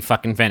haven't let me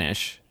fucking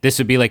finish. This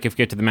would be like if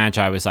Gift to the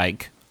Magi was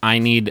like, I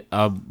need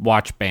a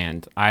watch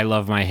band. I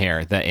love my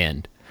hair. The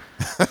end.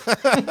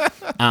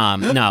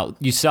 No,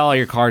 you sell all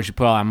your cars. You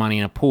put all that money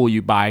in a pool.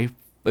 You buy.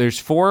 There's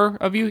 4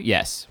 of you.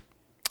 Yes.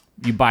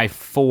 You buy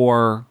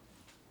 4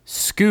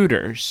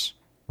 scooters.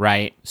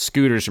 Right?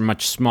 Scooters are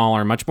much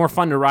smaller, much more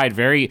fun to ride,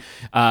 very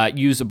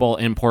usable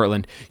in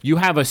Portland. You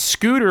have a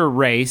scooter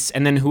race,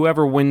 and then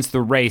whoever wins the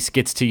race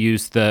gets to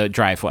use the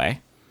driveway.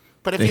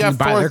 But if They you can have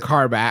buy 4, their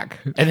car back.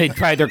 And they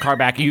drive their car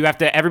back. You have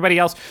to, everybody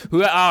else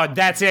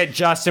that's it,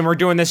 Justin. We're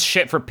doing this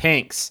shit for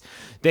pinks.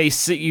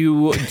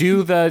 You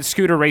do the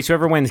scooter race.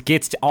 Whoever wins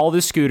gets to all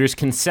the scooters,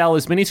 can sell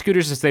as many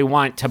scooters as they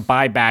want to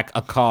buy back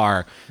a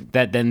car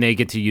that then they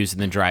get to use in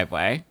the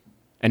driveway.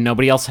 And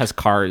nobody else has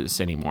cars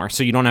anymore,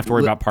 so you don't have to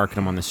worry about parking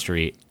them on the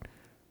street.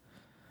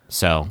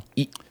 So,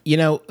 You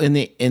know, in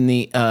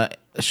the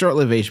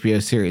short-lived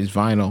HBO series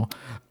Vinyl,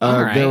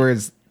 right. there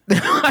was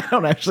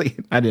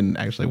I didn't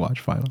actually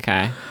watch Vinyl.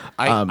 okay.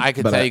 I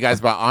could but tell you guys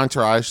about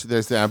Entourage.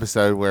 There's the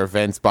episode where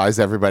Vince buys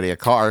everybody a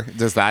car.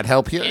 Does that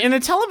help you? In the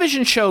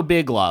television show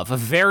Big Love, a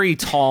very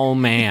tall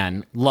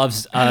man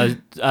loves a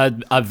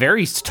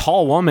very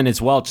tall woman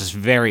as well, just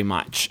very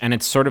much. And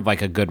it's sort of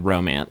like a good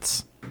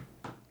romance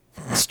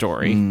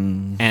story.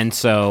 And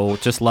so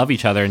just love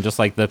each other, and just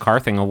like the car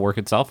thing will work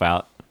itself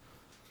out.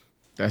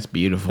 That's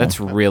beautiful. That's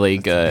really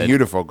good.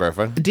 Beautiful,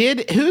 Griffin.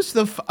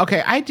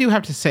 Okay, I do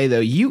have to say though,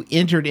 you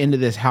entered into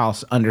this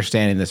house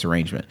understanding this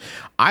arrangement.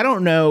 I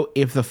don't know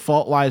if the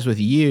fault lies with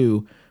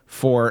you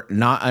for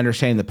not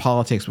understanding the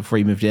politics before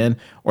you moved in,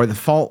 or the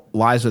fault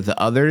lies with the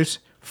others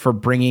for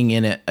bringing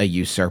in a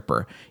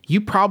usurper.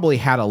 You probably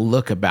had a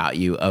look about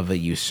you of a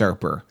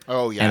usurper.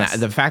 Oh, yes.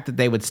 And the fact that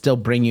they would still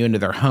bring you into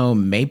their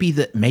home, maybe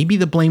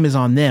the blame is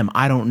on them.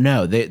 I don't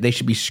know. They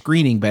should be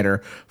screening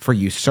better for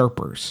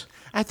usurpers.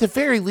 At the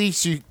very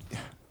least,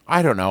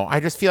 I don't know. I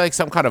just feel like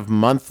some kind of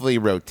monthly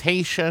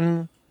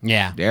rotation.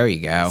 Yeah. There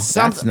you go.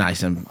 That's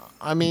nice. And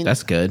I mean,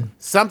 that's good.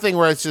 Something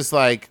where it's just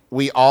like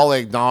we all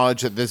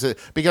acknowledge that this is,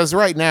 because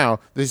right now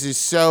this is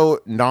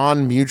so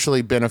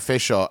non-mutually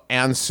beneficial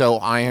and so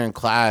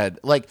ironclad.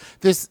 Like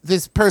this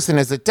person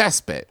is a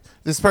despot.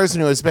 This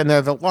person who has been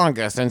there the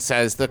longest and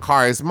says the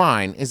car is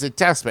mine is a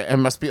despot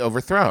and must be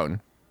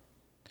overthrown.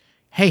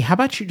 Hey, how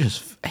about you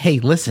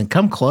listen,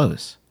 come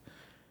close.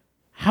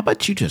 How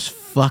about you just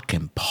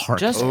fucking park?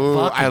 Just Ooh,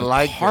 fucking I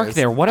like park this.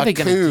 there. What are A they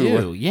going to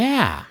coup. do?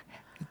 Yeah.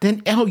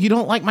 then, you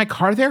don't like my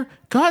car there?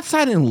 Go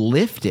outside and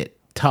lift it,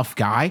 tough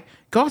guy.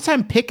 Go outside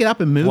and pick it up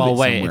and move it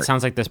somewhere. It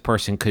sounds like this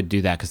person could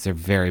do that because they're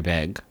very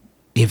big.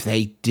 If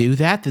they do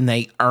that, then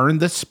they earn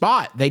the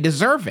spot. They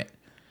deserve it.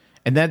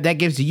 And that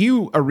gives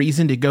you a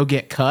reason to go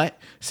get cut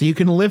so you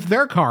can lift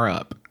their car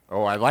up.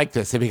 Oh, I like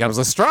this. It becomes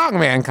a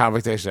strongman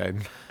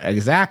competition.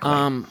 Exactly.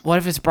 What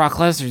if it's Brock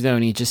Lesnar, though,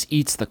 and he just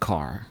eats the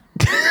car?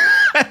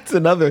 That's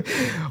another.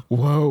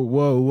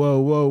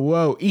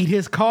 Whoa. Eat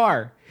his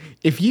car.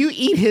 If you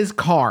eat his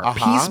car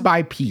piece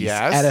by piece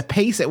at a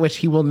pace at which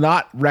he will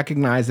not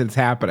recognize that it's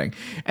happening,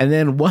 and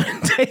then one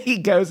day he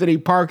goes and he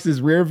parks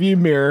his rear view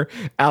mirror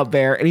out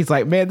there and he's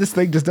like, man, this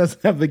thing just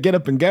doesn't have the get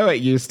up and go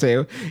it used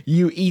to.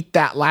 You eat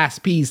that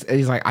last piece and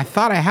he's like, I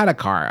thought I had a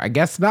car. I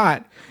guess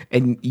not.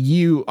 And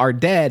you are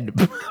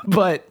dead,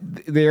 but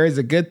there is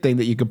a good thing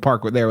that you can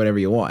park there whatever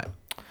you want.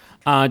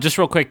 Just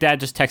real quick,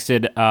 Dad just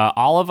texted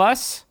all of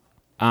us.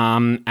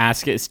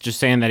 It's just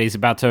saying that he's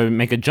about to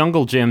make a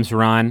Jungle Gyms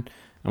run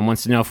and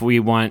wants to know if we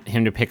want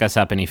him to pick us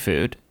up any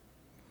food.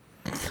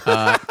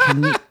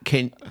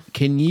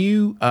 Can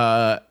you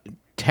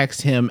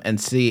text him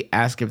and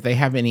ask if they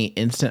have any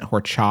instant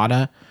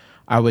horchata?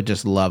 I would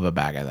just love a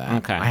bag of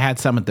that. Okay. I had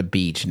some at the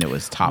beach and it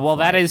was top. Well,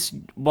 that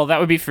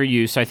would be for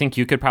you. So I think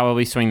you could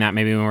probably swing that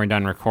maybe when we're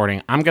done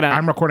recording.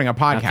 I'm recording a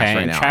podcast right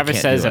and now.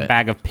 Travis says a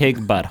bag of pig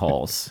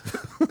buttholes.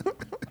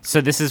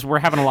 So we're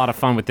having a lot of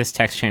fun with this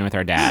text chain with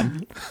our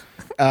dad.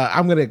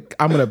 I'm gonna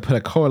put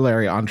a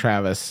corollary on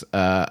Travis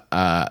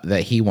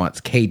that he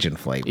wants Cajun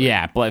flavor.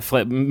 Yeah,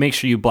 make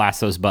sure you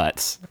blast those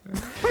butts.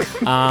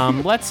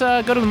 Let's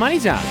go to the money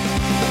zone.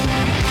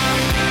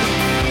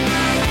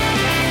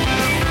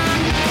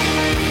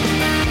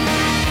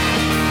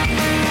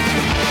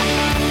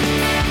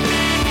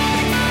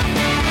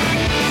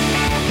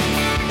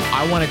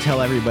 I want to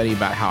tell everybody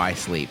about how I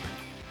sleep.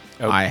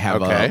 I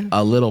have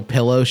a little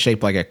pillow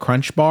shaped like a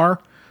Crunch bar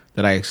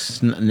that I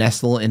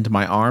nestle into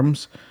my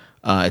arms.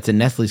 It's a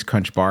Nestle's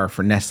Crunch bar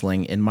for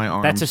nestling in my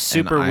arms. That's a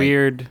super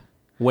weird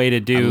way to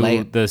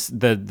do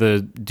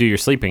do your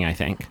sleeping, I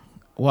think.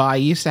 Well, I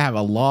used to have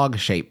a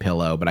log-shaped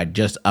pillow, but I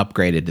just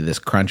upgraded to this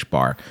Crunch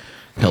bar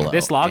pillow.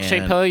 This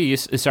log-shaped pillow,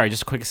 just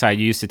a quick aside,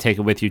 you used to take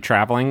it with you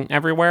traveling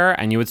everywhere,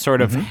 and you would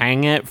sort of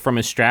hang it from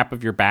a strap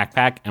of your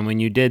backpack, and when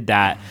you did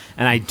that,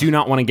 and I do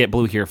not want to get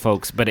blue here,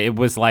 folks, but it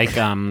was like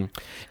a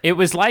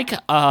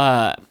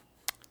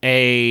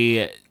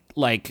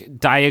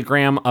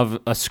diagram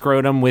of a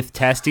scrotum with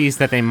testes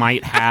that they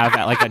might have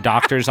at like a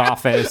doctor's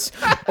office,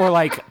 or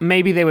like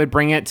maybe they would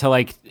bring it to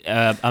like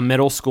a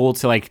middle school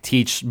to like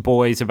teach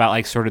boys about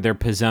like sort of their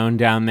pizzone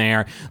down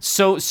there.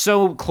 So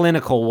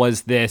clinical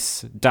was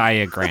this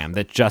diagram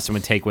that Justin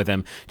would take with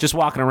him, just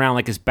walking around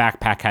like his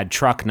backpack had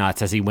truck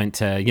nuts as he went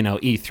to,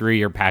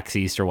 E3 or PAX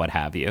East or what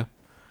have you.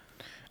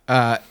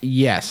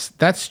 Yes,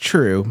 that's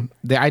true.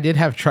 I did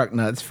have truck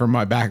nuts for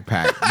my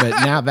backpack,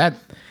 but now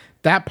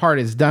that part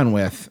is done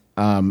with,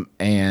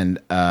 and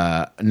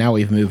now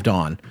we've moved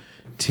on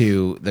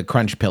to the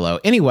Crunch pillow.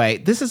 Anyway,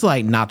 this is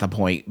like not the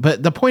point,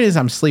 but the point is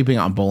I'm sleeping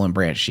on Boll and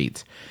Branch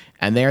sheets,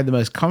 and they're the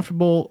most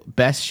comfortable,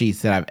 best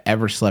sheets that I've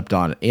ever slept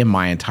on in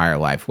my entire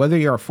life. Whether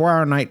you're a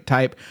 4-hour night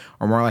type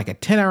or more like a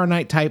 10-hour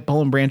night type,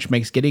 Boll and Branch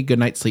makes getting a good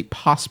night's sleep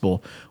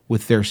possible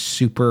with their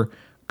super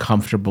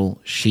comfortable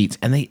sheets.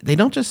 And they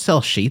don't just sell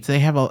sheets. They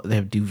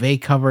have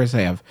duvet covers.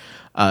 They have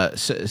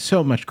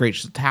so much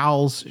great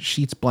towels,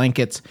 sheets,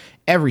 blankets,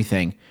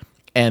 everything.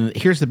 And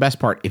here's the best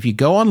part. If you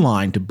go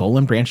online to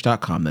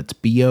bollandbranch.com, that's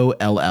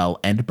BOLL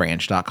and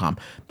branch.com,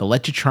 they'll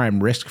let you try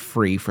them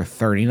risk-free for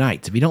 30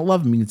 nights. If you don't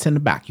love them, you can send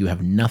them back. You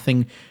have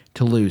nothing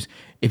to lose.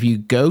 If you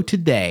go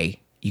today,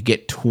 you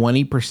get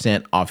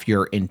 20% off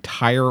your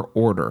entire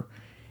order.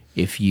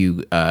 If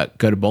you go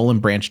to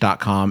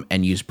bollandbranch.com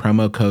and use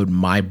promo code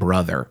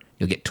MYBROTHER,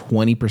 you'll get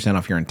 20%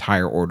 off your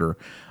entire order.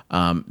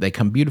 They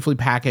come beautifully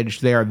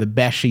packaged. They are the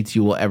best sheets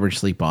you will ever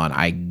sleep on.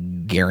 I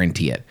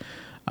guarantee it.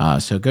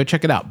 So go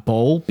check it out.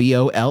 Boll,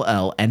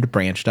 BOLL, and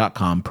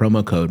branch.com.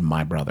 Promo code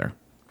MYBROTHER.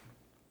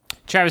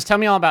 Travis, tell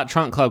me all about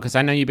Trunk Club, because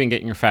I know you've been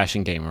getting your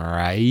fashion game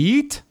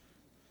right.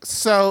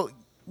 So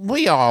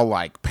we all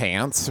like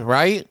pants,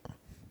 right?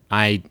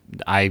 I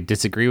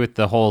disagree with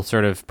the whole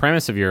sort of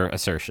premise of your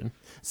assertion.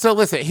 So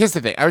listen, here's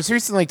the thing. I was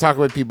recently talking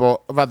with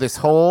people about this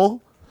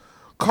whole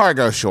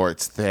cargo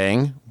shorts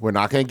thing. We're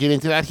not going to get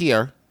into that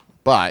here,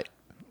 but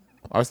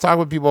I was talking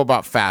with people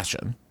about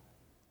fashion.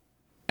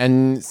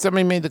 And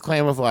somebody made the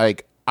claim of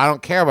like, I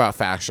don't care about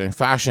fashion.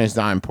 Fashion is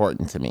not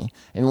important to me.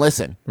 And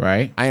listen,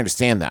 right? I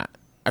understand that.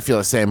 I feel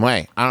the same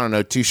way. I don't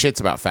know two shits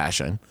about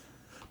fashion.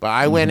 But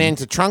I went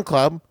into Trunk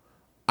Club.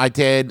 I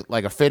did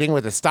like a fitting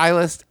with a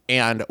stylist.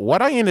 And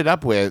what I ended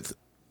up with,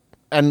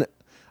 and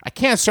I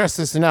can't stress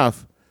this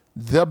enough,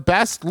 the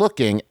best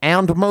looking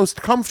and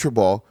most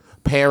comfortable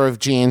pair of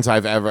jeans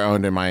I've ever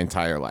owned in my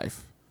entire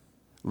life.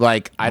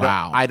 Like,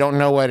 I don't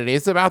know what it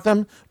is about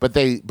them, but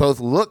they both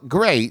look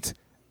great.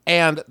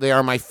 And they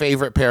are my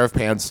favorite pair of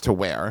pants to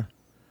wear.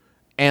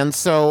 And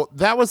so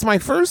that was my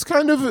first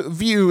kind of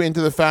view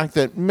into the fact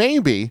that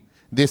maybe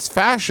this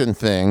fashion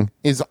thing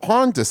is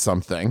onto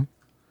something.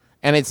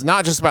 And it's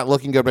not just about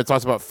looking good, but it's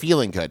also about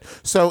feeling good.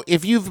 So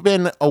if you've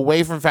been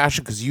away from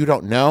fashion because you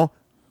don't know,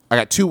 I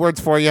got 2 words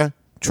for you.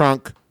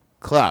 Trunk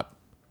club.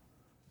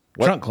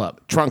 Trunk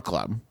club. Trunk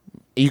club.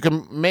 You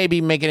can maybe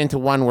make it into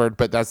 1 word,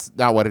 but that's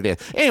not what it is.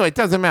 Anyway, it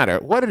doesn't matter.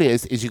 What it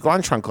is you go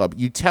on Trunk Club,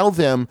 you tell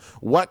them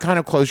what kind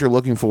of clothes you're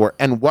looking for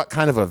and what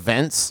kind of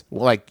events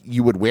like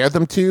you would wear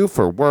them to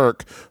for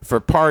work,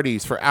 for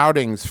parties, for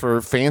outings,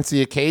 for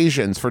fancy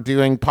occasions, for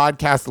doing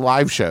podcast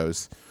live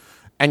shows.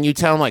 And you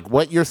tell them like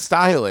what your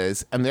style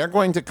is, and they're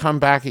going to come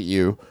back at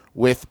you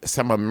with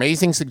some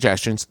amazing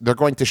suggestions. They're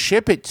going to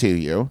ship it to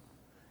you.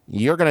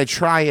 You're going to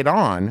try it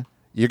on.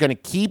 You're going to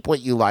keep what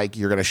you like.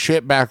 You're going to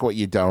ship back what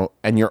you don't,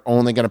 and you're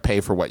only going to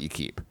pay for what you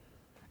keep.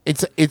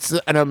 It's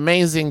an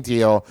amazing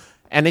deal,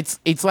 and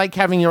it's like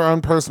having your own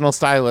personal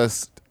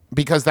stylist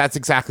because that's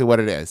exactly what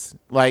it is.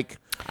 Like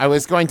I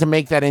was going to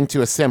make that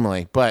into a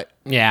simile, but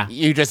Yeah.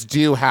 you just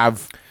do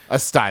have a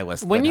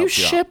stylist. When that you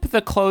helps out. ship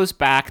the clothes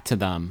back to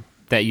them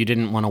that you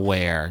didn't want to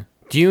wear,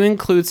 do you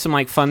include some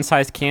like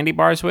fun-sized candy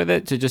bars with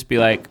it to just be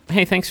like,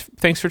 hey, thanks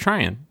for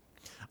trying?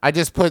 I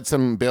just put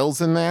some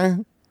bills in there.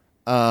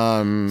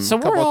 So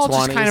we're couple all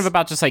just 20s. kind of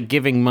about just like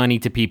giving money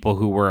to people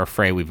who we're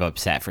afraid we've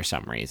upset for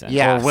some reason.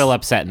 Yes. Or will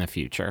upset in the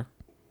future.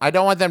 I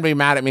don't want them to be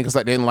mad at me because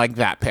I didn't like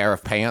that pair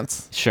of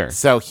pants. Sure.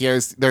 So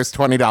there's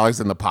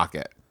 $20 in the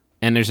pocket.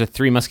 And there's a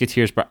Three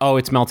Musketeers bar. Oh,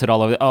 it's melted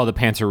all over. Oh, the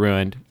pants are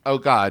ruined. Oh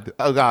God,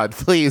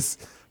 please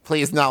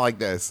not like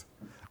this.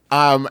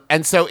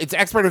 And so it's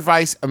expert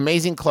advice,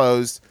 amazing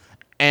clothes,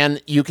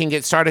 and you can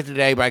get started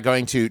today by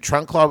going to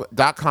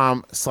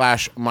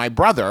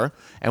trunkclub.com/mybrother.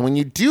 And when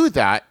you do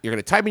that, you're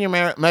going to type in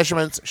your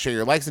measurements, share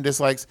your likes and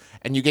dislikes,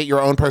 and you get your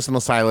own personal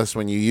stylist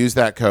when you use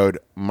that code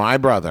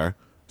MyBrother.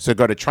 So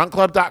go to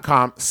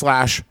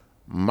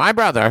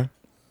trunkclub.com/mybrother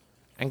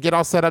and get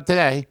all set up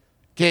today.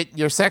 Get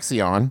your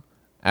sexy on,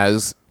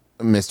 as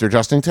Mr.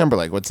 Justin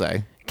Timberlake would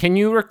say. Can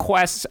you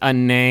request a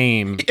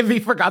name? If he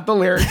forgot the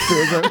lyrics to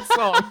his own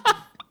song.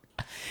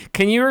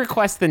 Can you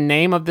request the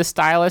name of the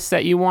stylist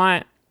that you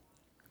want?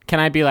 Can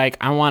I be like,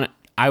 I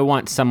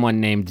want someone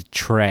named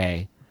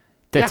Trey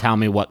to tell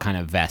me what kind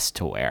of vest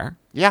to wear?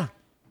 Yeah.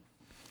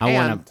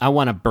 I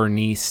want a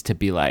Bernice to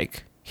be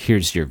like,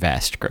 here's your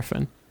vest,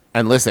 Griffin.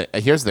 And listen,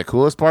 here's the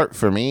coolest part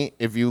for me.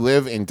 If you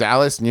live in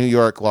Dallas, New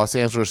York, Los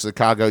Angeles,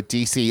 Chicago,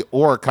 D.C.,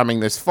 or coming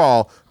this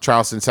fall,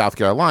 Charleston, South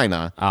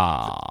Carolina,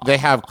 they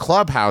have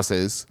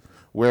clubhouses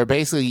where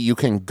basically you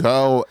can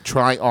go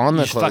try on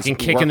the Just clothes. fucking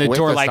kick in the with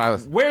door like,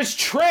 stylist. where's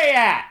Trey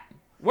at?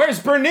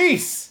 Where's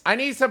Bernice? I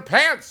need some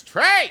pants,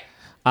 Trey!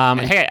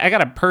 Hey, I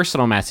got a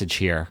personal message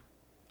here.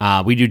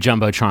 We do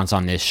Jumbotrons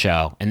on this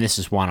show, and this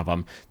is one of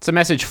them. It's a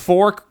message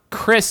for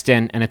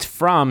Kristen, and it's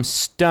from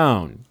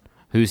Stone,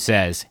 who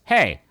says,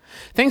 hey,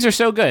 things are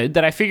so good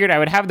that I figured I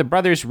would have the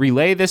brothers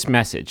relay this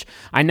message.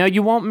 I know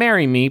you won't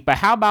marry me, but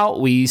how about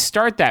we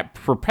start that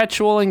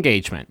perpetual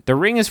engagement? The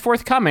ring is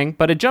forthcoming,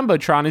 but a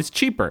Jumbotron is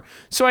cheaper.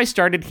 So I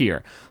started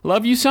here.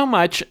 Love you so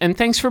much, and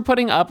thanks for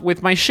putting up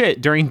with my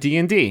shit during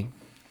D&D.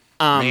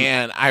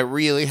 Man, I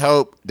really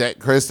hope that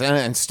Kristen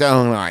and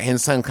Stone are in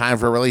some kind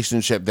of a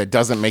relationship that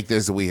doesn't make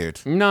this weird.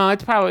 No,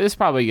 it's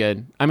probably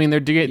good. I mean,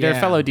 they're Yeah.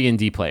 fellow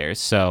D&D players,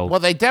 so Well,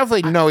 they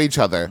definitely know each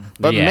other,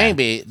 but Yeah.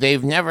 maybe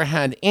they've never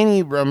had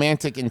any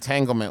romantic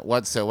entanglement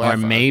whatsoever. or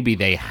maybe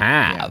they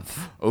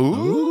have.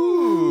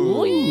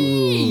 Ooh.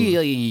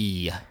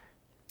 I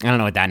don't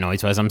know what that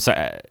noise was. I'm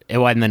sorry. It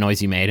wasn't the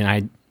noise you made,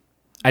 and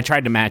I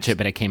tried to match it,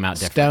 but it came out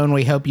different. Stone,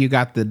 we hope you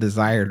got the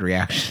desired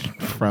reaction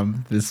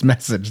from this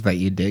message that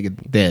you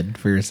did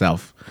for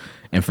yourself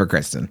and for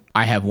Kristen.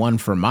 I have one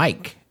for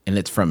Mike, and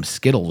it's from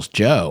Skittles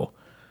Joe,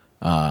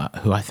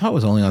 who I thought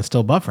was only on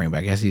Still Buffering, but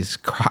I guess he's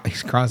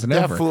crossing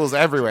That over. fool's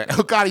everywhere.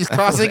 Oh, God, he's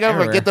crossing over.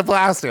 everywhere. Get the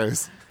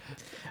blasters.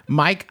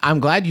 Mike, I'm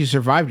glad you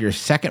survived your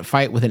second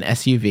fight with an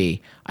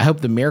SUV. I hope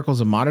the miracles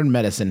of modern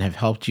medicine have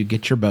helped you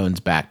get your bones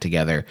back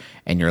together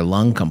and your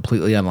lung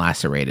completely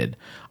unlacerated.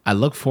 I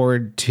look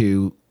forward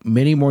to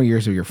many more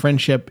years of your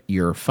friendship,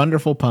 your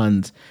wonderful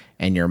puns,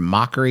 and your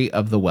mockery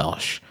of the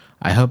Welsh.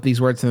 I hope these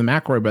words from the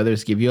McElroy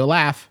brothers give you a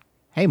laugh.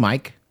 Hey,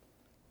 Mike,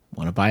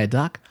 want to buy a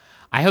duck?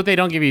 I hope they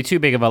don't give you too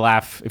big of a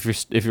laugh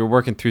if you're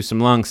working through some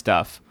lung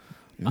stuff.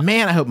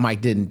 Man, I hope Mike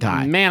didn't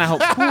die. Man, I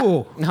hope.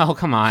 Ooh. No,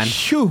 come on.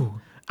 Phew.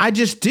 I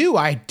just do.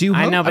 I do.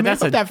 I Hope, know, but I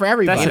that's hope that for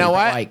everybody. that's You know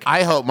but, what? Like,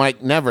 I hope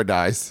Mike never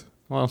dies.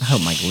 Well, I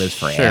hope Mike lives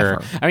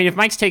forever. sure. I mean, if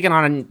Mike's taken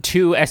on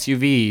 2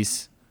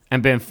 SUVs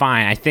and been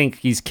fine, I think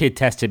he's kid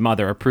tested,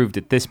 mother approved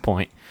at this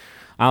point.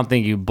 I don't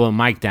think you blow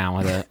Mike down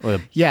with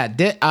a Yeah,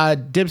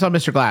 dibs on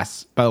Mr.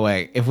 Glass, by the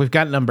way. If we've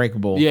got an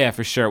Unbreakable. Yeah,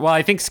 for sure. Well,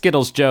 I think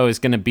Skittles Joe is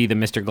going to be the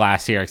Mr.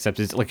 Glass here, except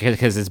it's like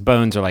because his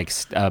bones are like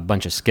a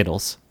bunch of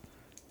Skittles.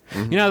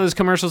 You know those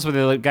commercials where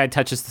the guy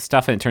touches the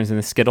stuff and it turns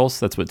into Skittles?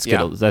 That's what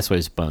Skittles. That's what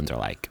his bones are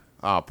like.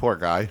 Oh, poor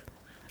guy.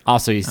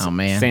 Also,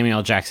 man. Samuel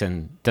L.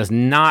 Jackson does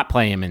not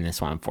play him in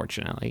this one,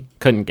 unfortunately.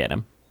 Couldn't get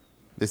him.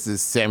 This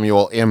is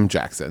Samuel M.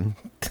 Jackson.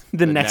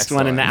 The next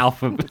one in the one.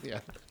 alphabet. Yeah.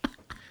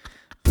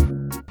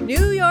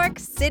 New York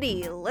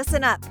City,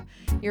 listen up.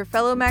 Your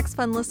fellow Max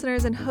Fun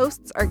listeners and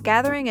hosts are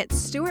gathering at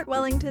Stuart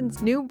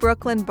Wellington's new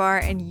Brooklyn bar,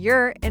 and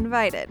you're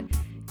invited.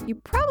 You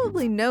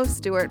probably know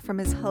Stuart from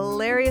his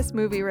hilarious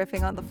movie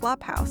riffing on the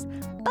Flophouse,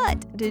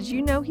 but did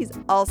you know he's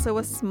also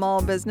a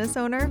small business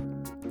owner?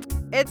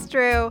 It's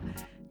true.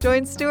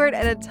 Join Stuart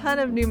and a ton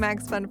of new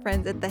Max Fun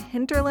friends at the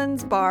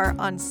Hinterlands Bar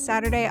on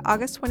Saturday,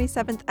 August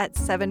 27th at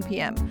 7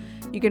 p.m.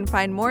 You can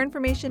find more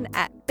information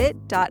at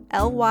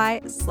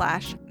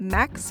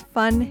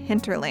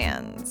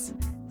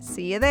bit.ly/MaxFunHinterlands.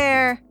 See you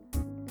there.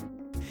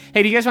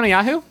 Hey, do you guys want a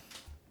Yahoo?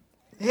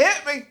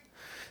 Hit me.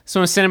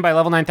 Someone sent in by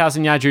level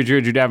 9000 Yadrew,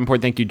 Drew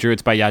Davenport. Thank you, Drew.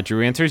 It's by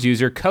Yadrew Answers,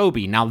 user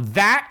Kobe. Now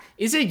that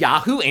is a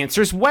Yahoo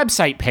Answers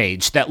website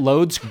page that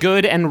loads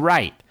good and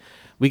right.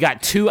 We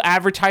got 2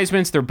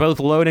 advertisements. They're both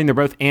loading. They're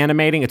both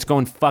animating. It's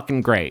going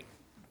fucking great.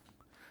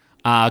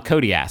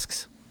 Kobe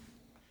asks,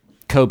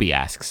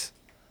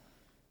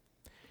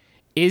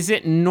 is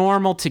it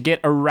normal to get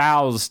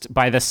aroused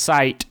by the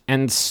sight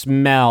and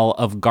smell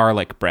of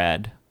garlic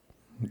bread?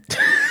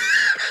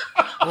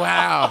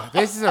 Wow,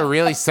 this is a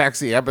really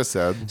sexy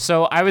episode.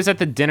 So I was at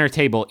the dinner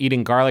table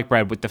eating garlic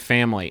bread with the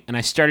family, and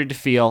I started to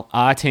feel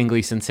a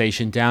tingly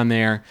sensation down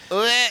there.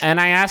 And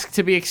I asked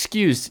to be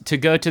excused to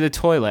go to the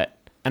toilet,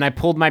 and I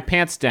pulled my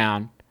pants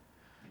down.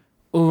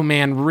 Oh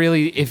man,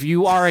 really? If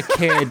you are a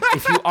kid,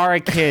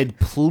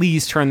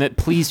 please turn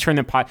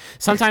the pot.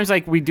 Sometimes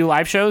like we do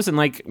live shows and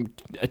like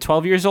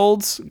 12 years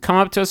olds come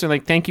up to us and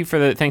like,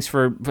 thanks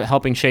for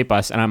helping shape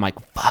us. And I'm like,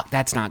 fuck,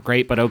 that's not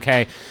great, but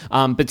okay.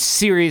 But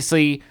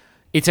seriously,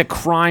 it's a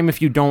crime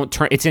if you don't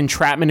it's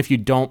entrapment if you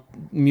don't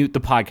mute the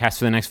podcast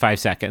for the next 5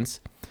 seconds.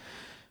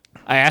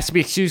 I asked to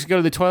be excused to go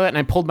to the toilet, and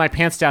I pulled my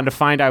pants down to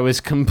find I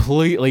was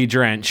completely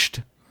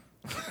drenched.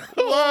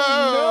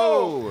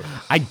 Whoa!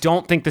 I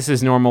don't think this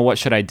is normal. What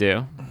should I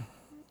do?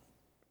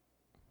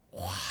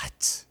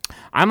 What?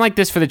 I'm like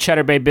this for the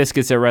Cheddar Bay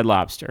biscuits at Red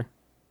Lobster.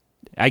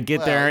 I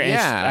get there and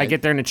yeah. I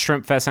get there and it's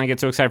Shrimp Fest, and I get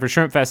so excited for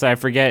Shrimp Fest that I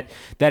forget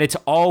that it's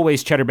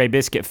always Cheddar Bay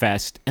Biscuit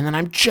Fest, and then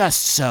I'm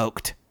just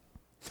soaked.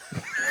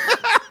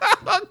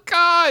 Oh,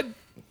 God.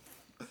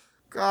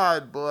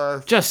 God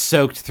bless. Just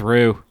soaked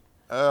through.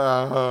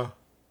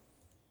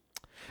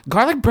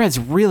 Garlic bread's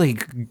really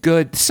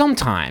good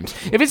sometimes.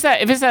 If it's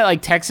that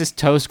like Texas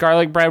toast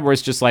garlic bread where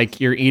it's just like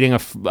you're eating a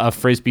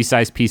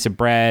frisbee-sized piece of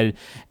bread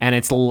and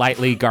it's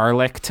lightly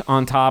garlicked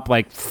on top,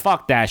 like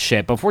fuck that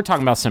shit. But if we're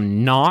talking about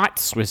some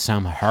knots with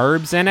some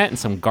herbs in it and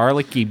some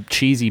garlicky,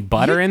 cheesy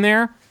butter in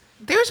there,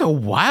 There's a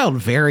wild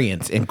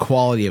variance in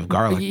quality of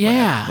garlic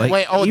Yeah. bread.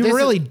 Like, Wait, you this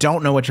really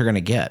don't know what you're going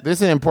to get. This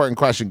is an important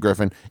question,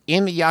 Griffin.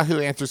 In the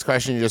Yahoo Answers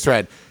question you just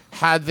read,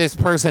 had this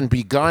person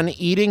begun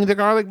eating the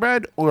garlic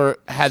bread, or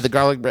had the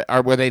garlic bread,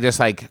 or were they just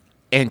like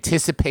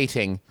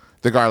anticipating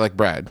the garlic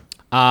bread?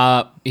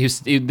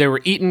 they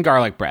were eating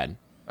garlic bread.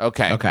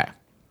 Okay. Okay.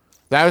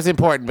 That was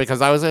important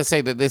because I was going to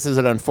say that this is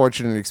an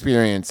unfortunate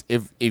experience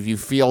if you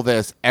feel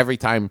this every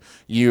time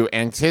you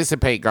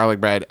anticipate garlic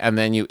bread and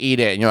then you eat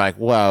it and you're like,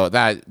 whoa,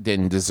 that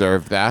didn't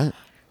deserve that.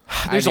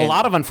 There's a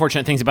lot of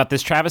unfortunate things about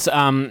this, Travis.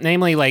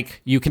 Namely,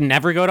 like, you can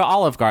never go to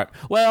Olive Garden.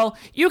 Well,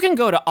 you can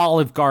go to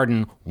Olive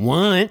Garden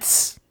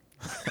once.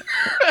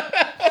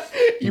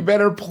 You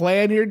better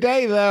plan your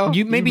day, though.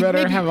 You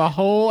better have a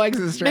whole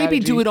exit strategy. Maybe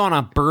do it on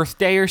a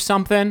birthday or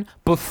something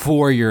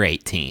before you're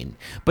 18.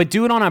 But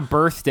do it on a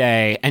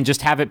birthday and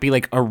just have it be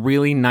like a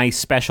really nice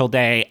special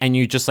day, and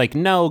you just like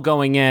know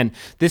going in,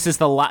 this is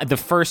the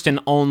first and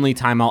only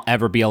time I'll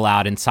ever be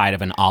allowed inside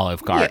of an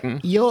Olive Garden.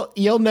 Yeah,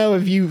 you'll know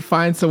if you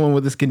find someone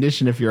with this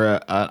condition if you're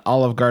an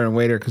Olive Garden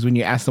waiter, because when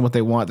you ask them what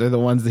they want, they're the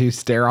ones who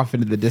stare off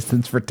into the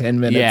distance for 10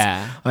 minutes.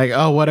 Yeah. Like,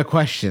 oh, what a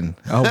question.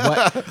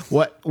 Oh,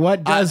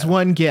 what does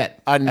one get?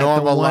 A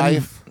normal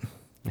life.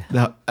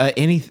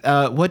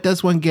 What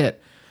does one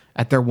get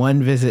at their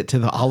one visit to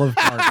the Olive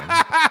Garden?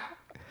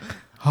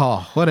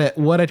 Oh, what a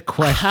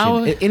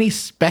question. Any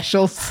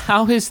specials?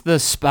 How is the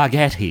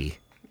spaghetti?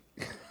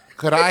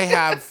 Could I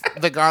have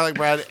the garlic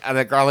bread and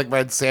a garlic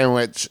bread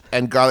sandwich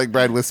and garlic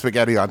bread with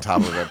spaghetti on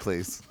top of it,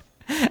 please?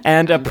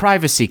 And a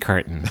privacy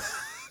curtain.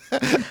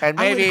 And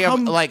maybe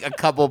like a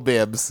couple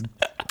bibs.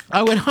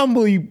 I would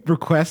humbly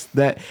request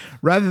that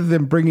rather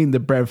than bringing the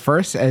bread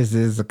first, as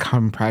is a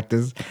common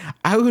practice,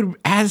 I would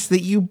ask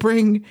that you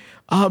bring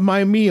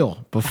my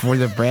meal before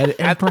the bread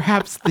and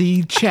perhaps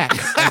the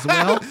checks as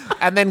well.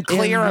 And then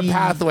clear a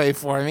pathway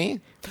for me.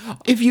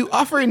 If you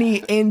offer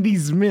any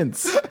Andy's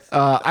mints,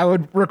 I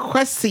would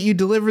request that you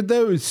deliver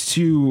those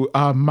to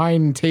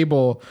mine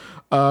table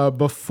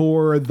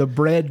before the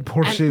bread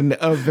portion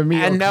of the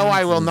meal. And no,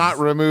 I will not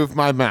remove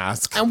my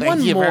mask. And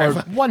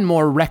Thank one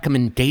more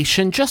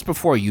recommendation, just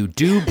before you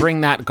do bring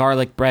that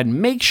garlic bread,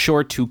 make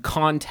sure to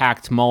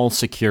contact mall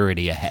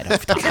security ahead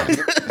of time.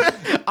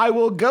 I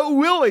will go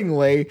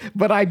willingly,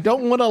 but I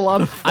don't want a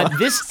lot of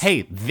fuss.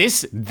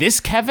 This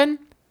Kevin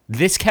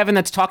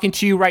that's talking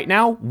to you right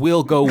now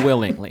will go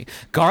willingly.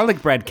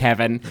 Garlic bread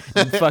Kevin,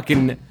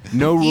 fucking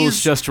no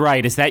rules, just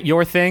right. Is that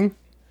your thing?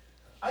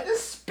 I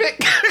just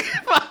spit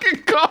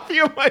fucking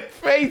coffee on my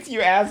face,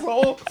 you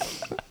asshole.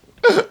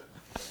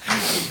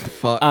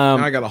 Fuck. Now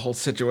I got a whole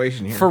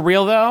situation here. For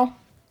real though,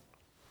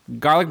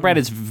 garlic bread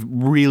is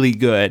really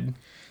good.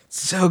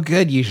 So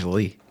good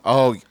usually.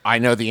 Oh, I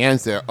know the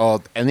answer.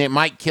 Oh, and it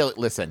might kill.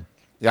 Listen,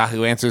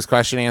 Yahoo Answers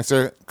question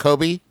answer.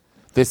 Kobe,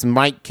 this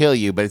might kill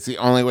you, but it's the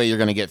only way you're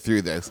going to get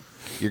through this.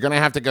 You're going to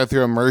have to go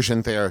through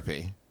immersion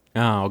therapy.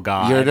 Oh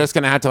God. You're just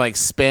going to have to like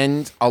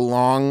spend a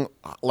long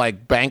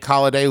like bank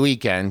holiday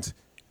weekend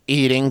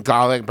eating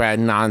garlic bread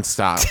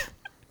nonstop.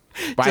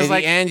 By Just the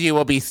like- end, you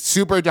will be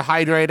super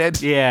dehydrated.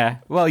 Yeah.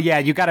 Well, yeah,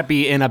 you got to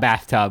be in a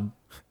bathtub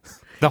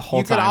the whole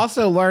You time. could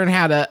also learn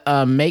how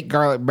to make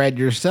garlic bread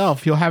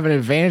yourself. You'll have an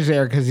advantage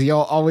there because you'll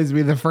always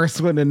be the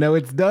first one to know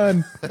it's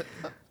done.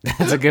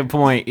 That's a good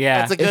point. Yeah.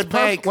 That's a good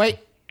bake. Wait,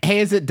 hey,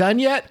 is it done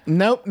yet?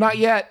 Nope, not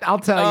yet. I'll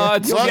tell you.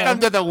 it's- Welcome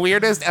to the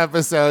weirdest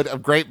episode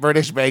of Great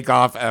British Bake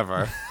Off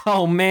ever.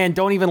 Oh man,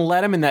 don't even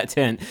let him in that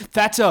tent.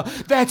 That's a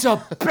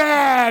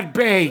bad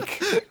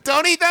bake.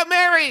 Don't eat that,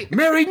 Mary.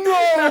 Mary,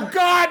 no,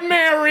 God,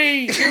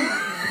 Mary,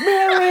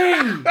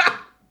 Mary.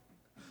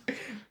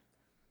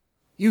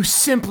 You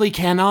simply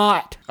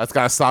cannot. That's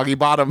got a soggy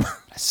bottom.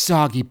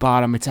 Soggy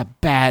bottom. It's a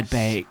bad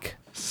bake.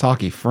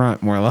 Soggy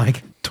front, more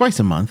like. Twice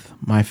a month,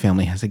 my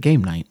family has a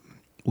game night.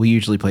 We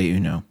usually play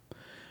Uno.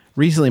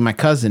 Recently, my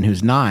cousin,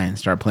 who's 9,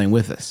 started playing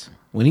with us.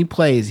 When he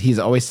plays, he's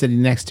always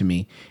sitting next to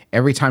me.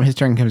 Every time his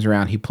turn comes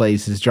around, he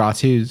plays his draw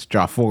 2s,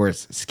 draw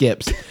 4s,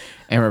 skips,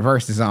 and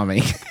reverses on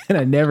me. And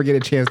I never get a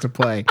chance to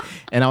play.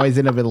 And I always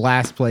end up in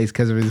last place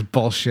because of his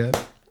bullshit.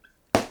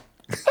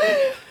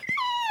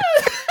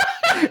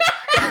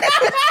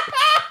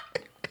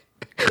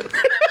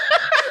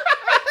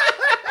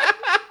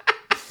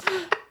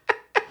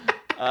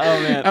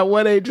 Oh man. At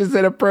what age is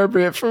it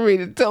appropriate for me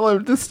to tell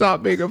him to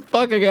stop being a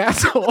fucking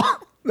asshole?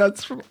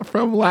 That's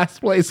from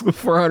last place with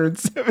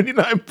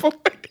 479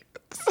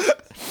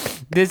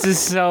 points. This is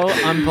so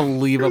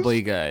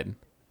unbelievably good.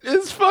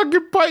 It's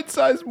fucking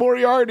pint-sized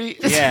Moriarty.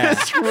 It's Yeah.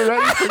 just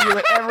ready for you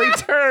at every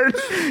turn.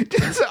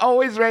 Just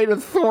always ready to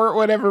thwart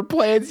whatever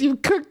plans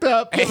you've cooked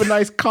up. You have a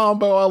nice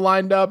combo all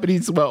lined up, and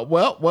he's,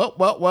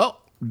 well.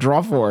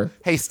 Draw 4.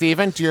 Hey,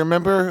 Steven, do you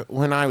remember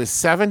when I was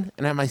 7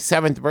 and at my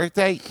 7th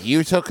birthday,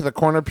 you took the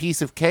corner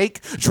piece of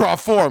cake? Draw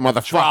 4,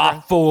 motherfucker.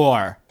 Draw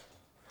 4.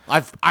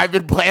 I've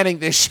been planning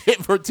this shit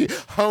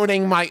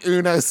honing my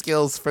Uno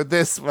skills for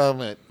this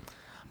moment.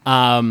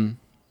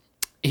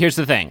 Here's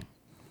the thing.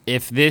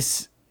 If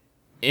this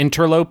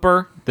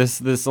interloper, this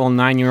little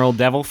 9-year-old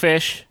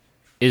devilfish,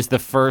 is the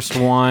first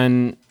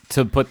one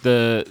to put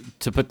the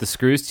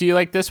screws to you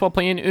like this while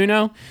playing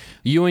Uno,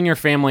 you and your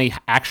family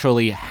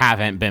actually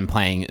haven't been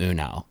playing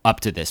Uno up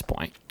to this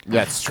point.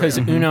 That's true. Because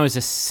Uno is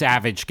a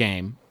savage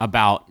game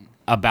about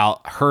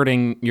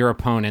hurting your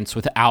opponents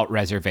without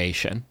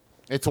reservation.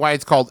 It's why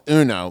it's called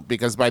Uno,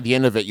 because by the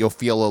end of it, you'll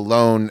feel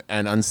alone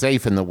and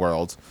unsafe in the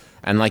world,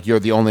 and like you're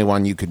the only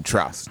one you can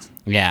trust.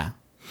 Yeah.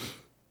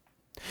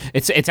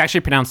 It's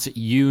actually pronounced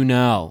you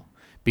know,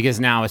 because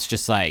now it's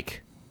just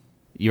like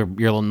your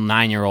little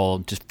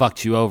 9-year-old just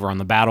fucked you over on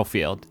the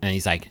battlefield, and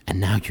he's like, and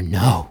now you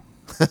know.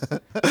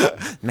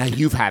 Now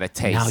you've had a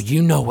taste. Now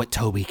you know what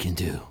Toby can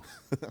do.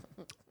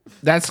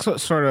 That's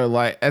sort of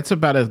like, that's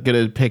about as good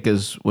a pick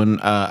as when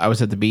I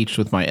was at the beach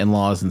with my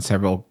in-laws and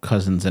several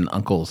cousins and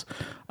uncles.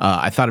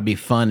 I thought it'd be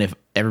fun if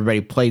everybody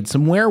played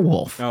some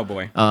werewolf. Oh,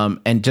 boy.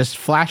 And just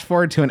flash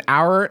forward to an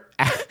hour,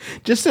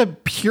 just a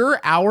pure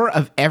hour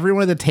of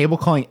everyone at the table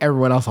calling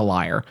everyone else a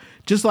liar.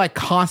 Just like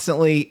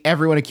constantly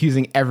everyone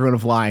accusing everyone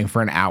of lying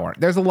for an hour.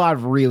 There's a lot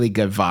of really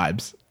good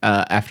vibes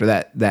after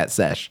that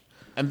sesh.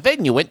 And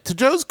then you went to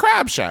Joe's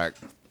Crab Shack.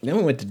 Then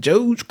we went to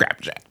Joe's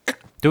Crab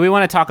Shack. Do we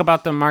want to talk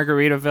about the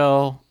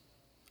Margaritaville,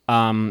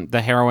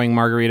 the harrowing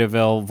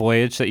Margaritaville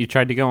voyage that you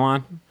tried to go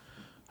on?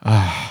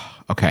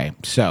 Okay,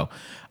 so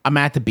I'm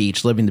at the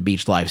beach, living the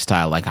beach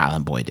lifestyle like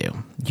Island Boy do.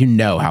 You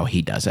know how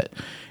he does it.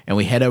 And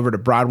we head over to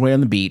Broadway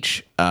on the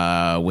beach,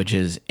 which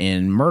is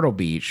in Myrtle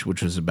Beach,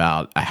 which was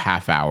about a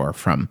half hour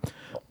from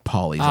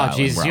Pawleys Island. Oh,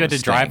 jeez, where you I had to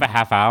was drive staying. a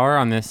half hour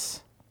on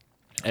this?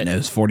 And it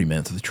was 40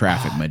 minutes of the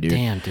traffic, my dude.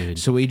 Damn, dude.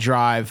 So we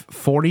drive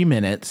 40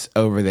 minutes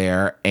over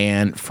there.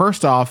 And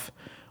first off,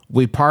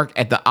 we park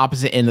at the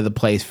opposite end of the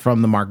place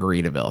from the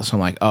Margaritaville. So I'm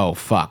like, oh,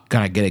 fuck.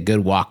 Gonna get a good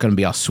walk. Gonna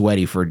be all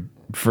sweaty for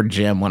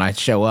Jim when I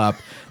show up.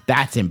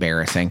 That's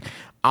embarrassing.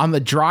 On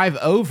the drive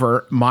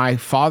over, my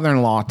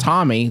father-in-law,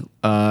 Tommy,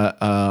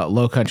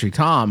 Low Country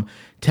Tom,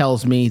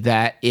 tells me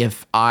that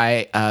if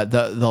I,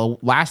 the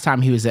last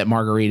time he was at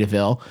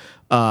Margaritaville,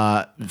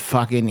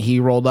 fucking he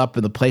rolled up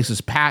and the place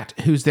was packed.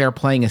 Who's there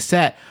playing a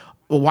set?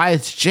 Well, why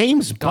it's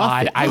James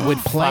God, Buffett I would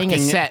playing a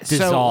fucking set.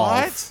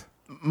 dissolve. So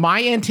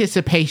my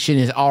anticipation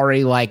is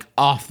already like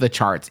off the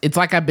charts. It's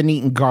like I've been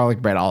eating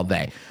garlic bread all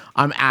day.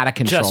 I'm out of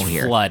control Just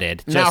here.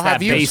 flooded. Now, Just that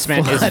have you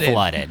basement is flooded?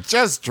 flooded.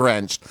 Just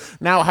drenched.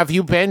 Now, have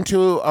you been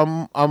to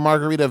a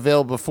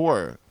Margaritaville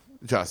before,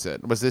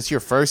 Justin? Was this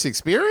your first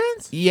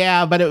experience?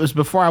 Yeah, but it was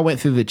before I went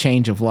through the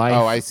change of life.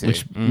 Oh, I see.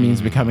 Which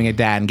means becoming a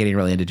dad and getting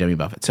really into Jimmy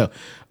Buffett. So,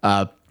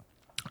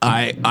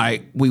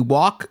 we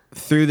walk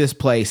through this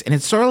place, and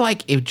it's sort of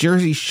like if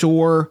Jersey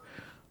Shore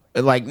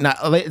like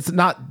it's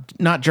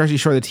not Jersey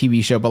Shore the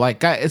TV show, but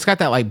like it's got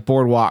that like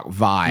boardwalk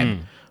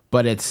vibe.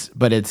 But it's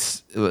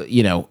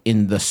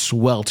in the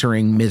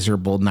sweltering,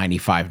 miserable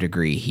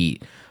 95-degree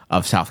heat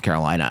of South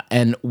Carolina,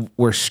 and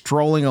we're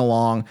strolling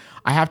along.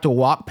 I have to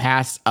walk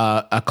past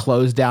a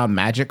closed down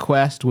Magic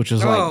Quest, which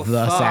is like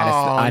the saddest.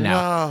 I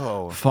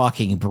know,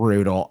 fucking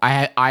brutal.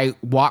 I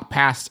walked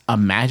past a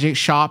magic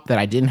shop that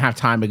I didn't have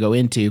time to go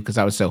into because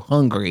I was so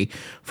hungry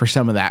for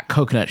some of that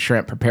coconut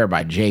shrimp prepared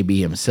by JB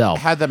himself.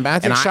 Had the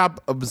magic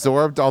shop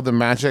absorbed all the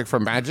magic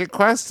from Magic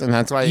Quest, and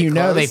that's why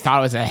they thought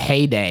it was a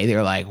heyday. They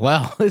were like,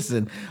 "Well,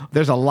 listen,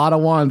 there's a lot of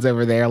wands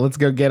over there. Let's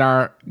go get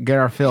our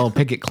fill,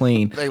 pick it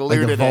clean." They like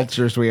looted the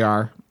vultures we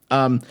are.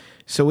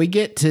 So we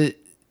get to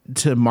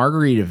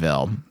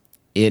Margaritaville.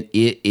 It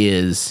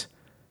is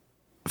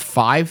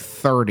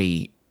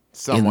 5:30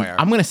 somewhere.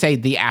 I'm going to say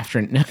the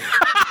afternoon.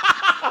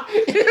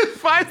 It is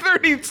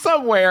 5:30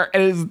 somewhere,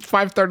 and it is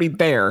 5:30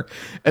 there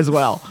as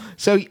well.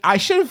 So I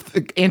should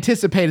have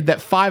anticipated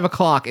that 5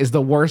 o'clock is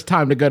the worst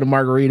time to go to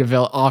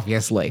Margaritaville,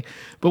 obviously.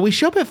 But we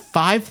show up at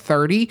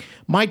 5:30.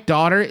 My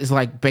daughter is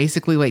like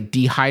basically like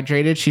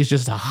dehydrated. She's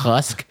just a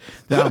husk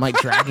that I'm like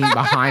dragging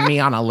behind me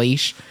on a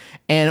leash.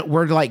 And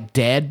we're like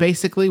dead,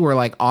 basically. We're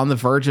like on the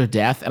verge of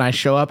death. And I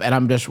show up and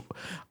I'm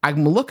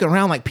looking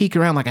around, like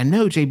peeking around, like I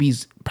know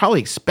JB's probably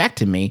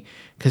expecting me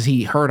because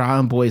he heard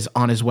Island Boys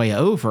on his way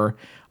over.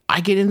 I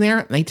get in there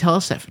and they tell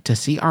us that to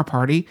see our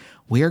party,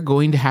 we are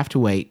going to have to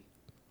wait.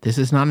 This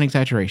is not an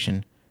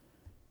exaggeration.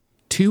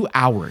 2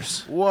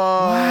 hours. Whoa.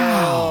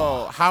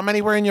 Wow. How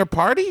many were in your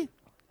party?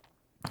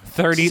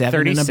 7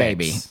 and a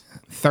baby.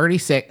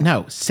 36.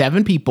 No,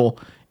 7 people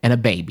and a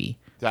baby.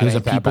 Who's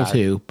a people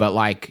too, but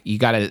like you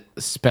got to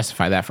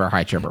specify that for a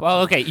high tripper.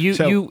 Well, okay,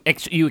 you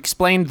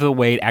explained the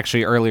weight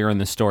actually earlier in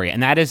the story,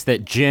 and that is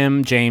that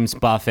Jim James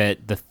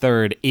Buffett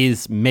III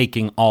is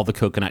making all the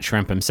coconut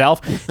shrimp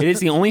himself. It is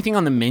the only thing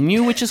on the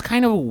menu, which is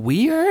kind of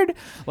weird.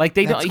 Like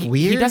he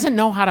doesn't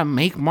know how to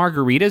make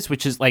margaritas,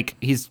 which is like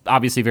he's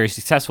obviously very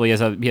successful. He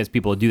has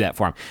people to do that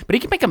for him, but he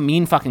can make a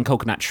mean fucking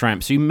coconut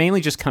shrimp. So you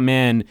mainly just come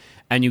in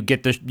and you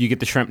get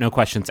the shrimp, no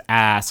questions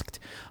asked.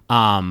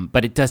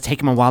 But it does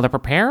take him a while to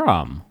prepare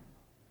them.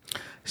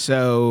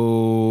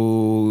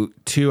 So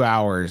 2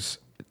 hours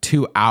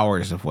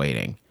of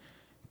waiting,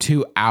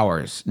 2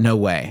 hours. No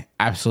way.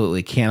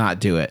 Absolutely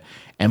cannot do it.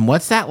 And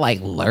what's that like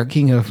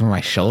lurking over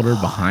my shoulder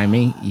behind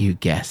me? You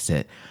guessed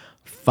it.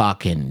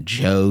 Fucking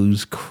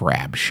Joe's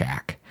Crab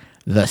Shack.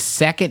 The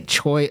second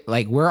choice,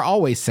 like we're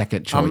always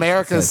second choice.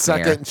 America's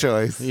second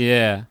choice.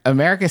 Yeah.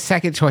 America's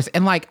second choice.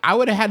 And like I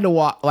would have had to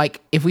walk,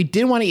 like if we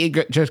didn't want to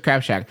eat Joe's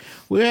Crab Shack,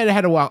 we would have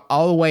had to walk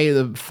all the way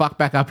the fuck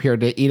back up here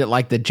to eat at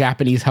like the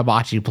Japanese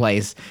hibachi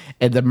place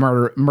at the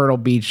Myrtle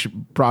Beach,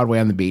 Broadway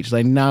on the beach.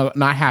 Like no,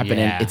 not happening.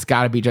 Yeah. It's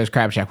got to be Joe's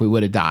Crab Shack. We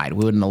would have died.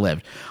 We wouldn't have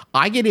lived.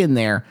 I get in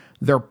there.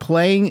 They're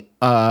playing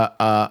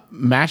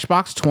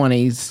Matchbox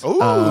 20s.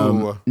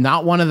 Ooh.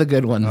 Not one of the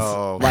good ones.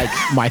 Oh. Like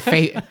my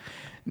favorite.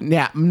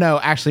 Yeah, no,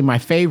 actually my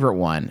favorite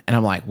one. And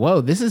I'm like,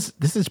 whoa, this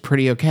is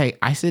pretty okay.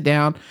 I sit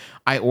down,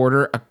 I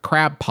order a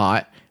crab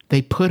pot.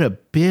 They put a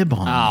bib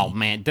on Oh me.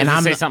 man, does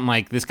it say something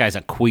like this guy's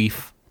a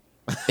queef?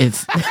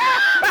 It's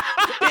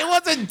It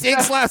wasn't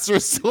Dick's Last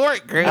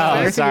Resort, Chris.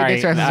 Oh, sorry.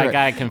 Dick's Last I Resort.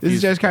 got confused. This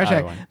is Joe's Crab with the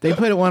Shack. other one. They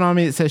put one on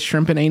me that says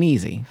shrimping ain't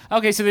easy.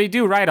 Okay, so they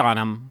do write on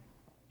him,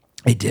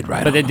 It did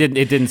right but on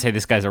it didn't say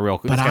this guy's a real.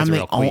 But I'm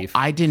queef.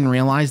 I didn't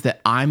realize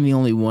that I'm the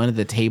only one at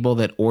the table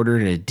that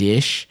ordered a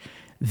dish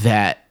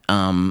that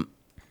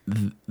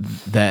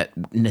that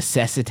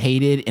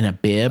necessitated in a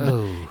bib.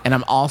 And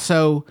I'm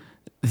also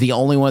the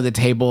only one at the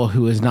table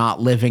who is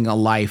not living a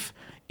life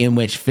in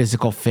which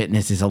physical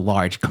fitness is a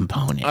large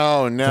component.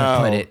 Oh, no. To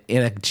put it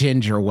in a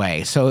ginger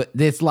way. So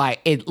it's like,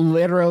 it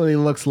literally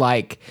looks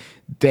like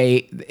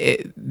they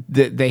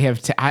have,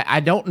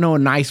 I don't know a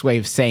nice way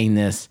of saying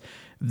this.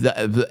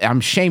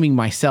 I'm shaming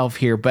myself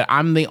here, but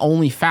I'm the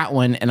only fat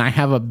one, and I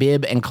have a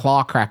bib and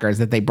claw crackers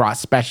that they brought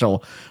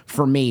special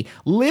for me.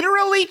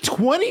 Literally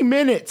 20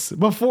 minutes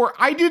before,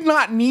 I did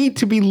not need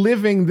to be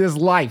living this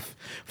life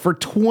for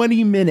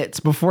 20 minutes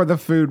before the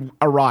food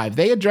arrived.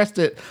 They addressed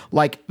it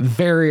like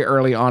very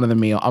early on in the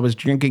meal. I was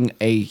drinking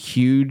a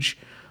huge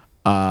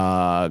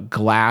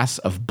glass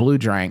of blue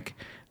drink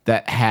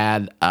that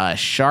had a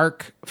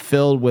shark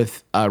filled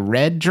with a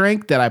red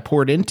drink that I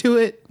poured into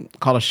it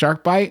called a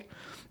shark bite.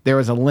 There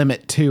was a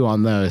limit too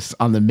on those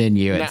on the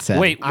menu. It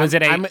said. Wait, was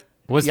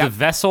the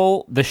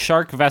vessel, the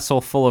shark vessel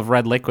full of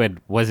red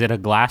liquid, was it a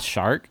glass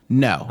shark?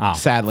 No,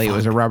 sadly, it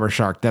was a rubber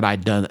shark that I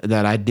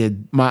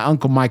did. My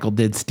Uncle Michael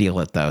did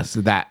steal it though,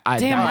 so that I.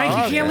 Damn,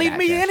 Mike, you can't leave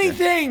me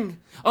anything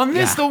on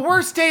this, the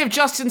worst day of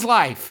Justin's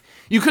life.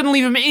 You couldn't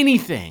leave him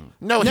anything.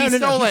 No, he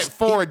stole it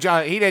for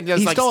John. He didn't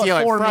just steal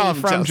it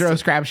from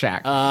Joe's Crab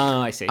Shack.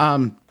 Oh, I see.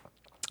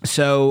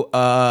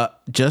 So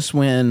just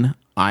when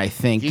I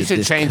think you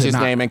should change his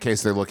name in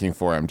case they're looking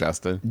for him,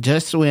 Justin.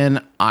 Just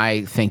when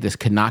I think this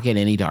could not get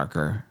any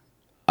darker,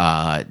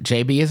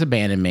 JB has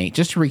abandoned me.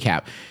 Just to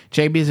recap,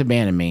 JB has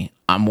abandoned me.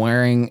 I'm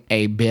wearing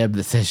a bib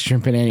that says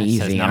Shrimpin' Ain't It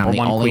says Easy, and I'm number the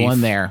one only queef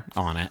one there.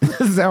 on it.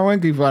 There's that one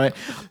queef on it.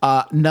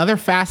 Another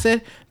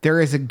facet, there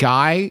is a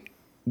guy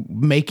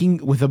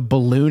with a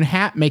balloon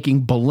hat,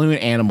 making balloon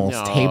animals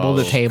table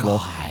to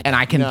table. And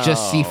I can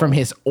just see from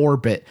his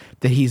orbit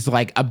that he's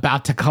like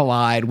about to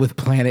collide with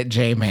Planet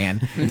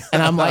J-Man.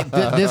 And I'm like,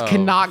 this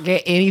cannot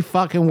get any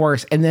fucking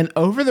worse. And then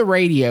over the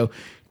radio,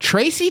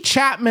 Tracy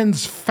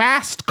Chapman's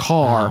Fast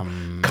Car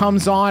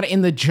comes on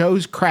in the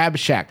Joe's Crab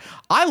Shack.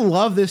 I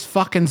love this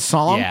fucking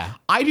song. Yeah.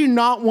 I do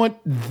not want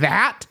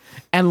that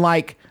and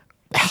like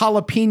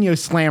jalapeno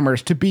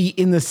slammers to be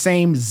in the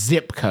same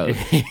zip code.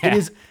 It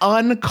is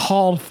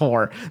uncalled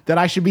for that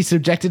I should be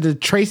subjected to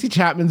Tracy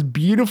Chapman's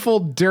beautiful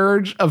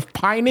dirge of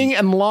pining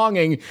and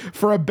longing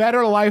for a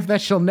better life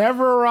that shall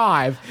never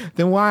arrive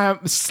than while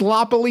I'm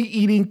sloppily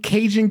eating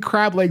Cajun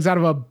crab legs out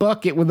of a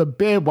bucket with a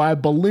bib while a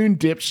balloon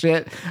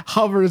dipshit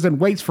hovers and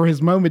waits for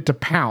his moment to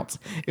pounce.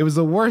 It was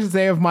the worst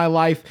day of my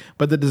life,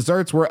 but the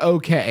desserts were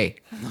okay.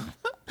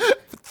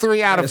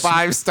 3 out of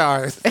 5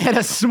 stars. And a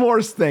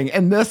s'mores thing.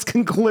 And this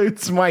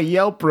concludes my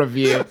Yelp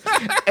review.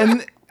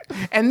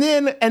 and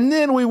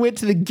then we went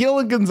to the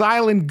Gilligan's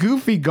Island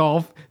Goofy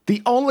Golf.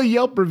 The only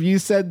Yelp review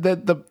said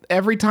that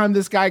every time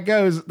this guy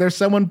goes, there's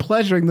someone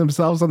pleasuring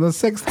themselves on the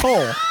 6th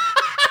hole.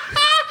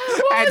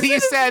 And he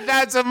said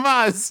that's a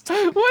must.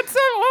 What was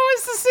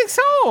the 6th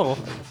hole?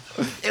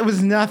 It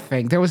was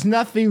nothing. There was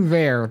nothing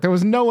there. There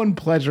was no one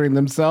pleasuring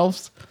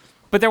themselves.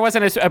 But there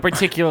wasn't a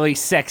particularly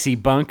sexy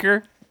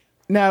bunker.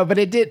 No, but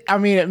it did. I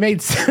mean, it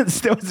made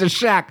sense. There was a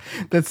shack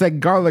that said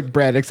garlic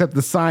bread, except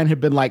the sign had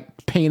been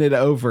like painted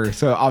over.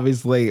 So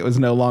obviously it was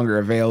no longer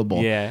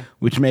available. Yeah.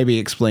 Which maybe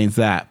explains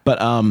that. But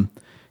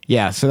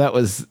yeah, so that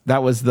was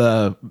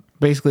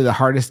basically the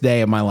hardest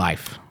day of my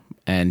life.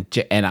 And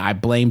I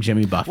blame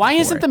Jimmy Buffett. Why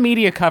for isn't it. the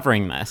media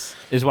covering this?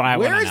 Is what I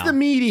want to know. Where is the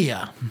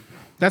media?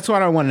 That's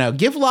what I want to know.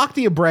 Give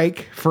Lochte a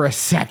break for a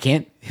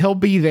second. He'll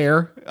be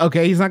there.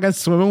 Okay, he's not going to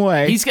swim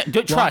away. He's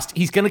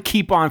going to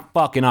keep on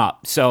fucking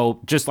up.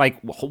 So just like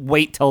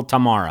wait till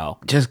tomorrow.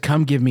 Just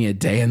come give me a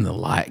day in the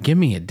light. Give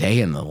me a day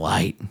in the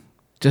light.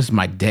 Just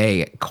my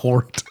day at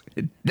court.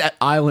 That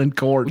island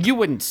court. You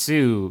wouldn't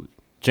sue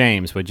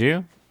James, would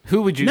you?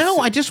 Who would you No,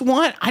 sue? I just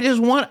want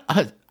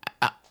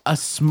a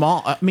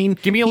small. I mean,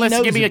 Give me a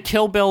list. Give me a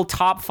Kill Bill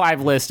top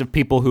 5 list of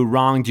people who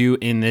wronged you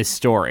in this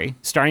story,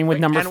 starting with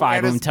number and 5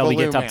 where does until we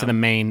get Balloon up to the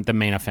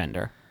main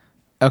offender.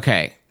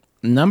 Okay,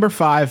 number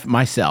 5,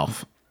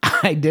 myself.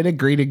 I did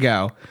agree to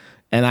go,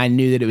 and I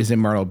knew that it was in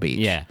Myrtle Beach.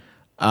 Yeah.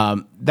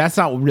 That's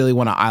not really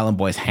one of Island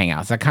Boys'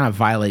 hangouts. That kind of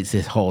violates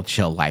this whole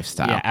chill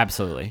lifestyle. Yeah,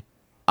 absolutely.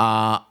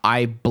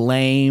 I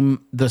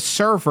blame the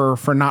server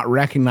for not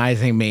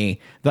recognizing me.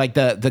 Like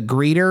the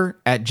greeter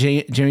at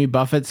Jimmy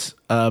Buffett's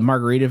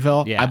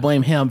Margaritaville. Yeah. I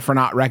blame him for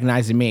not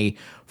recognizing me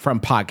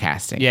from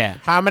podcasting. Yeah.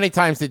 How many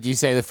times did you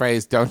say the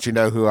phrase, "Don't you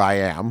know who I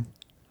am"?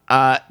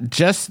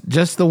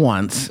 Just the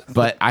once,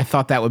 but I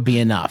thought that would be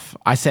enough.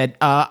 I said,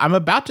 I'm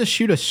about to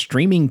shoot a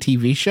streaming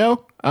TV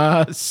show,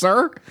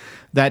 sir.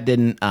 That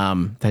didn't.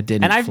 And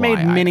I've fly made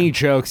either. many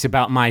jokes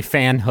about my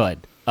fanhood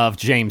of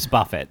James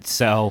Buffett.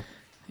 So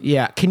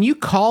Yeah, can you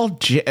call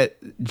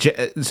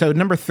so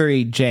number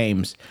 3,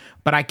 James?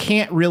 But I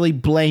can't really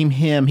blame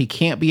him. He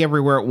can't be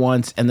everywhere at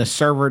once, and the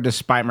server,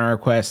 despite my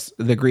requests,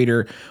 the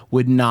greeter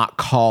would not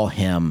call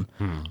him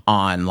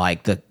on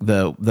like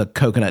the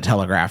coconut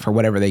telegraph or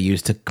whatever they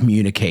use to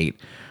communicate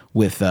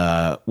with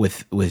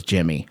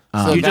Jimmy.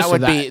 So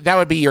that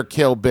would be your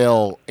Kill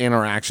Bill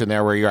interaction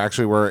there, where you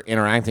actually were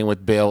interacting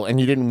with Bill,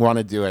 and you didn't want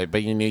to do it,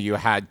 but you knew you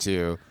had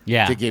to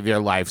give your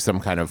life some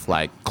kind of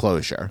like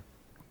closure.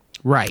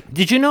 Right.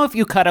 did you know if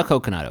you cut a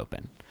coconut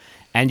open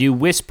and you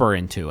whisper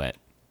into it,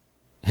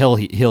 he'll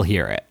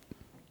hear it?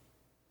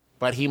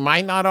 But he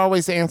might not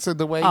always answer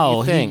the way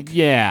you think.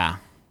 Yeah.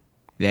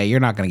 Yeah, you're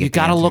not going to get. You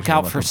got to the look answers you're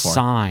out for looking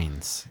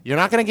signs. You're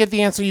not going to get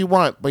the answer you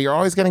want, but you're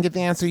always going to get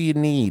the answer you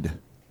need.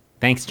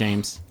 Thanks,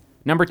 James.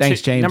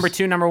 Thanks, James. Number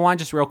 2, number 1,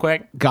 just real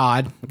quick.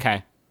 God,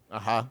 Okay.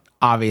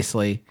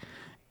 obviously,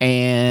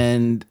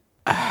 and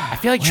I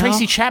feel like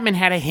Tracy Chapman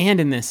had a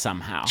hand in this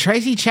somehow.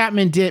 Tracy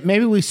Chapman did.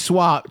 Maybe we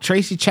swap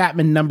Tracy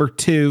Chapman number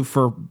 2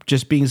 for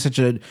just being such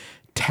a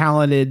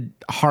talented,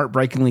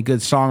 heartbreakingly good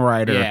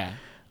songwriter. Yeah.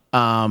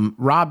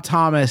 Rob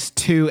Thomas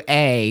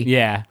 2A.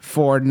 Yeah.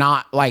 For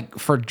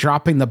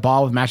dropping the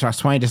ball with Matchbox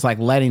 20, just like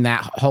letting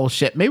that whole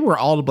shit. Maybe we're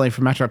all to blame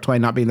for Matchbox 20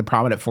 not being the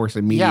prominent force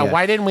in media. Yeah,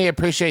 why didn't we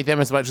appreciate them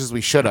as much as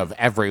we should have?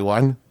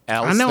 Everyone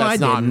else. I know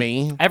that's I not didn't.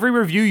 me. Every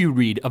review you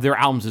read of their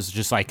albums is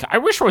just like, I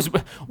wish it was,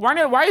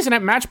 why isn't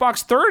it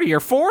Matchbox 30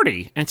 or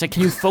 40? And it's like,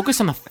 can you focus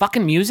on the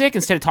fucking music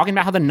instead of talking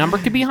about how the number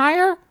could be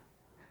higher?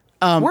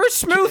 Where's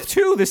Smooth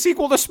 2, the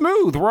sequel to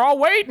Smooth? We're all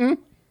waiting.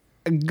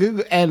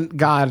 Google and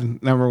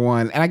God number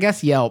 1, and I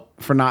guess Yelp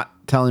for not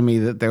telling me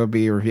that there would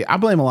be a review. I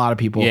blame a lot of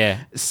people. Yeah.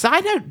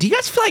 Side note: do you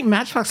guys feel like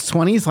Matchbox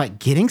 20 is like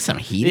getting some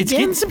heat? It's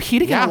again? getting some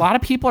heat again. Yeah. A lot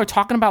of people are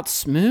talking about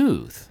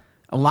Smooth.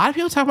 A lot of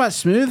people talk about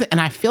Smooth, and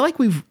I feel like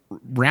we've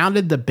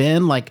rounded the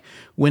bend. Like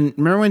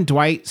remember when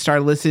Dwight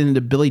started listening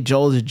to Billy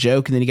Joel as a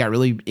joke, and then he got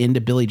really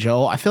into Billy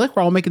Joel. I feel like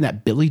we're all making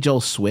that Billy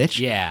Joel switch.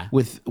 Yeah.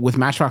 With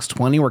Matchbox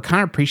 20, we're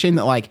kind of appreciating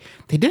that. Like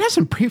they did have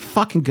some pretty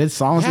fucking good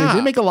songs. Yeah. They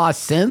did make a lot of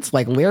sense,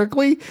 like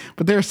lyrically,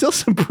 but there are still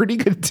some pretty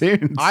good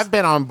tunes. I've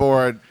been on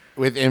board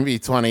with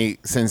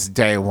MV20 since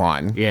day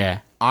one. Yeah.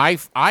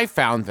 I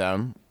found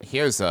them.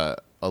 Here's a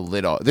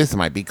little. This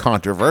might be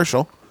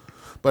controversial,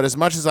 but as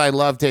much as I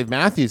love Dave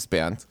Matthews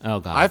Band, Oh,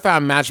 God. I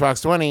found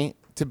Matchbox 20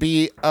 to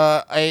be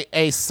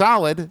a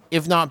solid,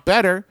 if not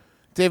better,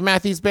 Dave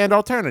Matthews Band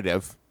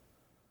alternative.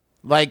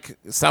 Like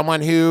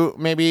someone who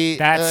maybe is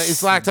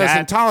lactose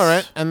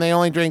intolerant and they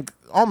only drink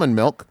almond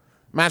milk.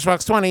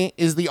 Matchbox 20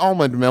 is the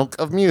almond milk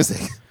of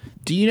music.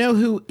 Do you know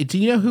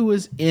who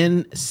was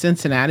in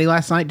Cincinnati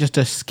last night, just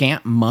a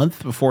scant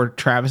month before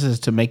Travis is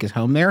to make his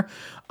home there?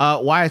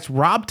 Why, it's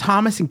Rob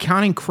Thomas and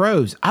Counting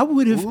Crows. I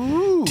would have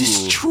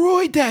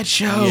destroyed that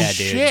show. Yeah, dude.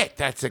 Shit,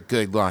 that's a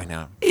good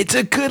lineup. It's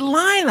a good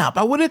lineup.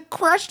 I would have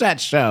crushed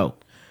that show.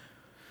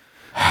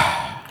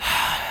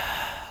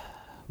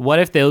 What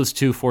if those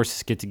two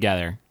forces get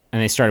together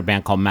and they start a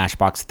band called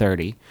Matchbox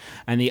 30,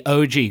 and the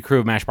OG crew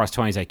of Matchbox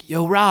 20 is like,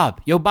 yo, Rob,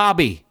 yo,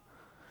 Bobby,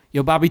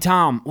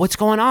 Tom, what's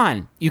going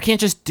on? You can't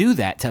just do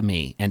that to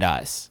me and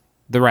us.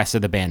 The rest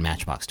of the band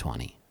Matchbox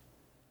 20.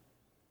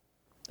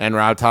 And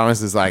Rob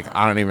Thomas is like,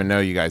 I don't even know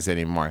you guys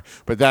anymore.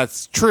 But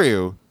that's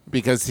true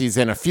because he's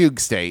in a fugue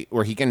state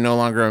where he can no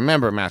longer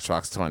remember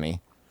Matchbox 20.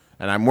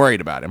 And I'm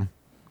worried about him.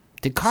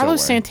 Did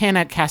Carlos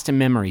Santana cast a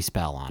memory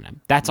spell on him?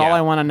 That's all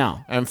I want to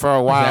know. And for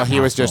a while, that he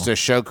was possible? just a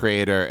show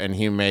creator, and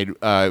he made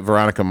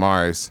Veronica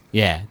Mars.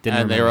 Yeah.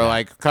 And they were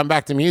like, come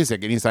back to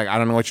music. And he's like, I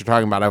don't know what you're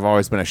talking about. I've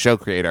always been a show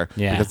creator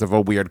Yeah. because of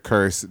a weird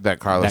curse that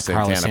Carlos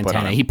Santana put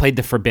on him. He played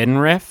the Forbidden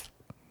Riff.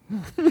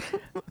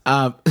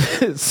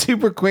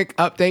 Super quick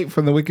update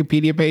from the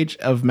Wikipedia page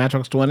of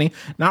Matchbox 20.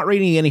 Not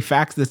reading any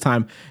facts this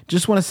time.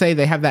 Just want to say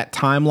they have that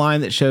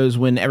timeline that shows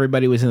when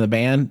everybody was in the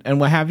band and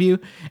what have you.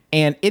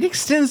 And it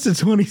extends to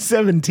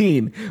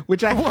 2017,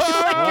 which I feel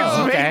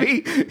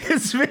like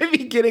is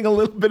maybe getting a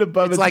little bit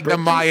above It's its like the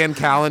britches. Mayan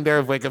calendar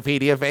of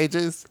Wikipedia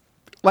pages.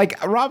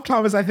 Like Rob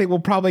Thomas, I think will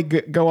probably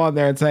go on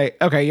there and say,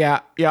 "Okay, yeah,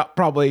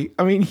 probably."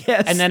 I mean,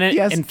 yes, And then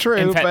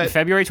true, but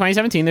February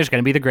 2017, there's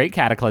going to be the Great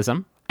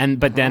Cataclysm.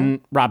 But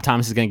then Rob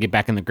Thomas is going to get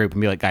back in the group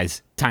and be like,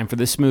 guys, time for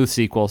the Smooth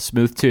sequel,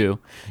 Smooth 2.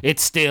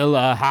 It's still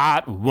a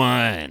hot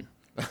one.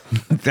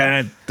 It's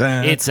a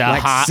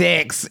like hot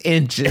 6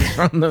 inches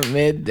from the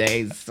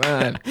midday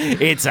sun.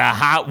 It's a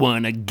hot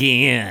one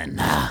again.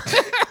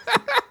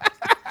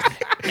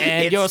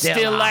 And It's you're still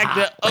still like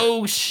the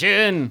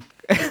ocean.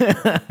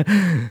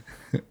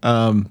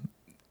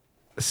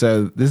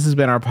 So this has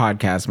been our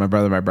podcast, My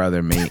Brother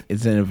and Me.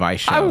 It's an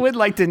advice show. I would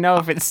like to know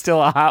if it's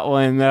still a hot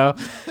one, though.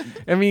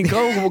 I mean,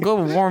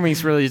 go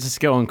Warmie's really just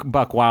going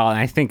buck wild, and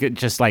I think it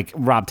just like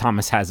Rob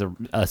Thomas has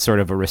a sort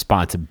of a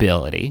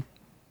responsibility.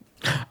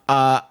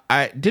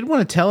 I did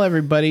want to tell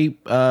everybody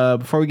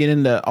before we get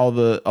into all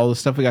the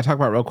stuff we got to talk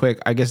about real quick.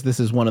 I guess this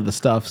is one of the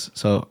stuffs.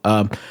 So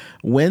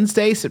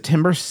Wednesday,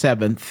 September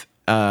 7th,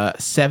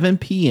 7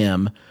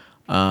 p.m.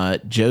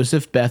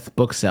 Joseph Beth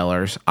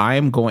Booksellers. I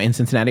am going in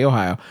Cincinnati,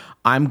 Ohio.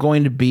 I'm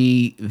going to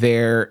be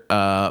there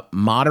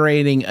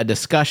moderating a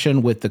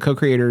discussion with the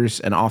co-creators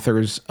and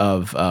authors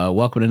of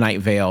Welcome to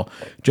Night Vale,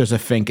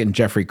 Joseph Fink and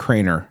Jeffrey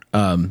Craner.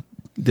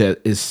 That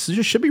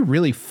should be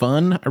really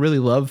fun. I really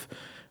love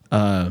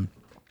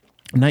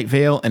Night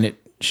Vale, and it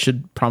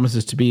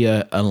promises to be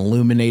an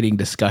illuminating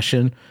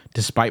discussion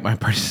despite my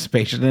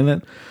participation in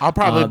it. I'll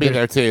probably be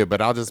there too,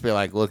 but I'll just be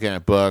like looking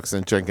at books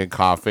and drinking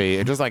coffee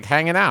and just like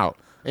hanging out.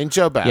 And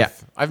Joe Beth. Yeah.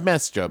 I've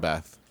missed Joe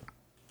Beth.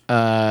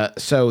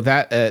 So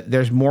that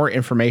there's more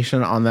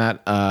information on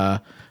that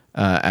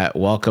at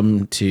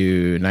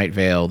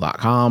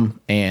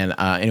welcometonightvale.com. And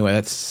anyway,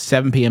 that's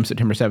 7 p.m.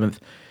 September 7th.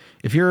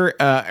 If you're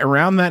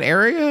around that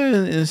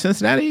area in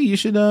Cincinnati, you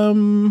should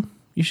come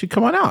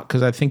on out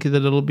because I think that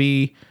it'll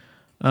be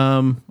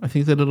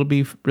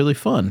really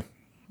fun.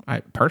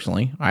 I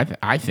personally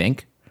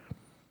think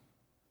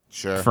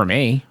Sure. for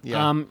me.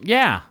 Yeah.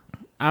 Yeah.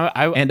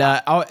 And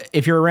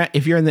if you're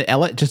in the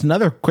LA, just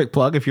another quick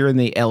plug. If you're in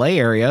the LA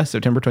area,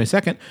 September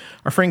 22nd,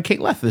 our friend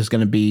Kate Leth is going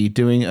to be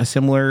doing a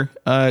similar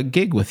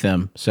gig with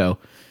them. So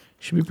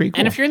should be pretty cool.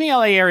 And if you're in the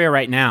LA area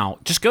right now,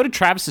 just go to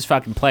Travis's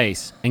fucking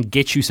place and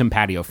get you some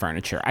patio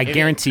furniture. I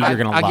guarantee you're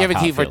going to love I'll give it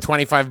how to you for feels.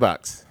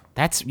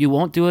 $25. You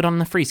won't do it on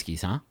the free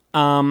skis, huh?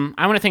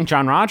 I want to thank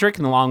John Roderick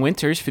and the Long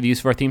Winters for the use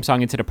of our theme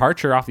song Into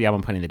Departure off the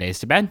album Putting the Days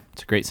to Bed.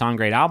 It's a great song,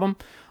 great album.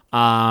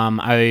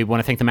 I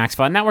want to thank the Max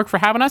Fun Network for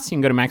having us. You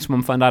can go to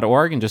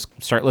MaximumFun.org and just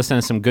start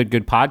listening to some good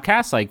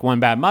podcasts like One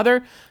Bad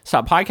Mother,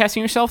 Stop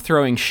Podcasting Yourself,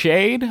 Throwing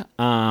Shade.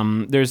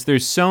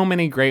 There's so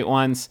many great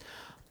ones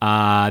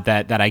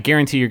that I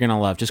guarantee you're going to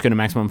love. Just go to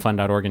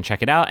MaximumFun.org and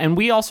check it out. And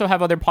we also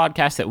have other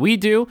podcasts that we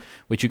do,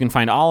 which you can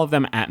find all of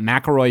them at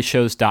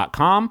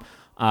McElroyShows.com.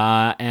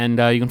 And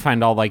you can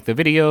find all like the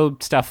video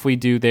stuff we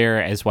do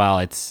there as well.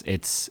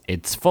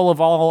 It's full of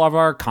all of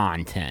our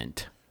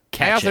content.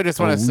 catch I also it. just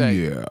want to say,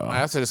 yeah.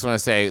 I also just want to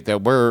say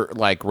that we're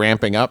like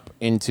ramping up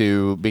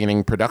into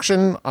beginning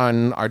production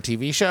on our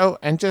TV show,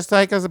 and just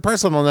like as a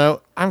personal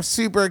note, I'm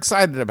super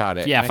excited about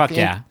it. Yeah, fuck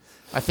yeah.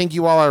 I think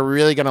you all are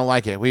really gonna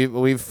like it.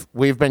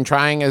 We've been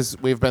trying as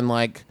we've been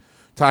like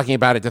talking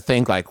about it to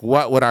think like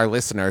what would our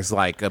listeners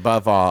like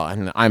above all,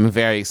 and I'm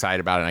very excited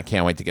about it. And I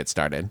can't wait to get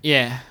started.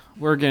 Yeah,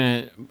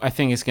 I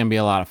think it's gonna be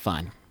a lot of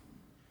fun.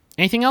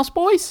 Anything else,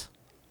 boys?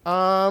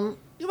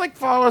 You like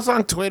follow us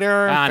on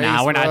Twitter? And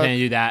No, we're not Facebook? gonna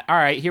do that. All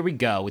right, here we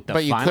go with the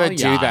But you final could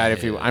do that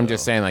if you. I'm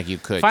just saying, like you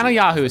could. Final do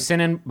Yahoo is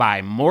sent in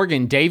by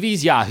Morgan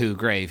Davies Yahoo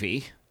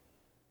Gravy.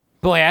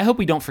 Boy, I hope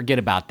we don't forget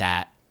about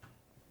that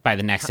by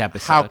the next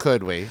episode. How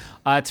could we?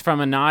 It's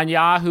from a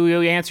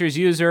non-Yahoo Answers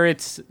user.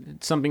 It's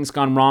something's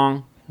gone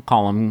wrong.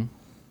 Call him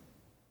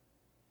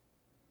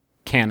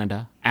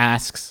Canada.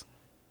 Asks,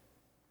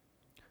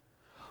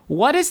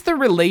 what is the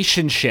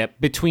relationship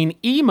between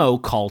emo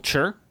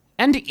culture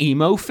and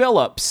emo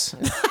Phillips?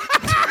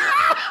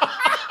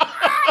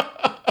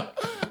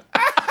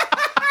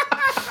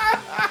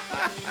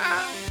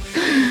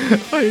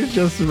 I'm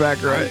Justin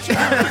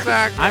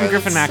McElroy. I'm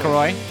Griffin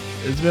McElroy.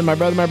 It's been my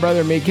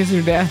brother, me kissing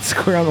your dad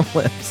square on the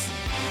lips.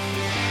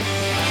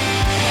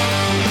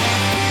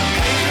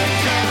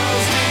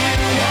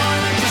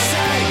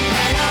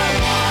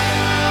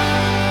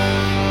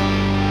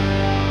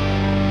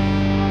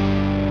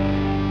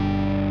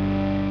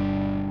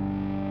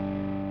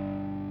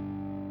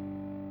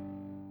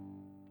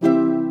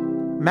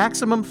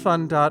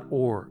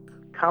 MaximumFun.org.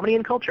 Comedy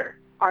and culture.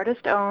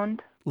 Artist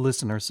owned.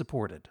 Listener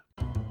supported.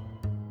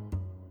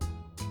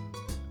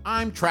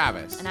 I'm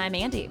Travis. And I'm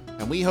Andy.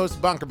 And we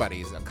host Bunker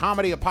Buddies, a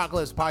comedy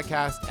apocalypse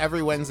podcast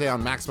every Wednesday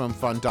on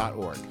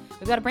MaximumFun.org.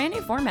 We've got a brand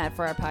new format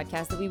for our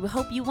podcast that we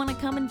hope you want to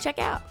come and check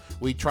out.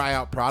 We try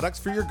out products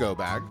for your go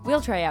bag.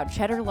 We'll try out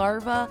cheddar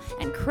larva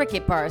and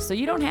cricket bars so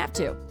you don't have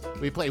to.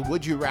 We play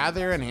Would You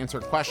Rather and answer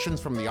questions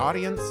from the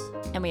audience.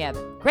 And we have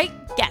great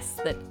guests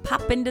that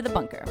pop into the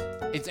bunker.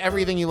 It's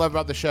everything you love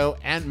about the show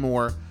and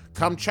more.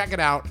 Come check it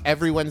out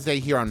every Wednesday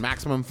here on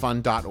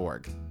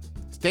MaximumFun.org.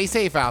 Stay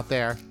safe out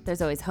there.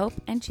 There's always hope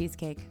and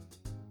cheesecake.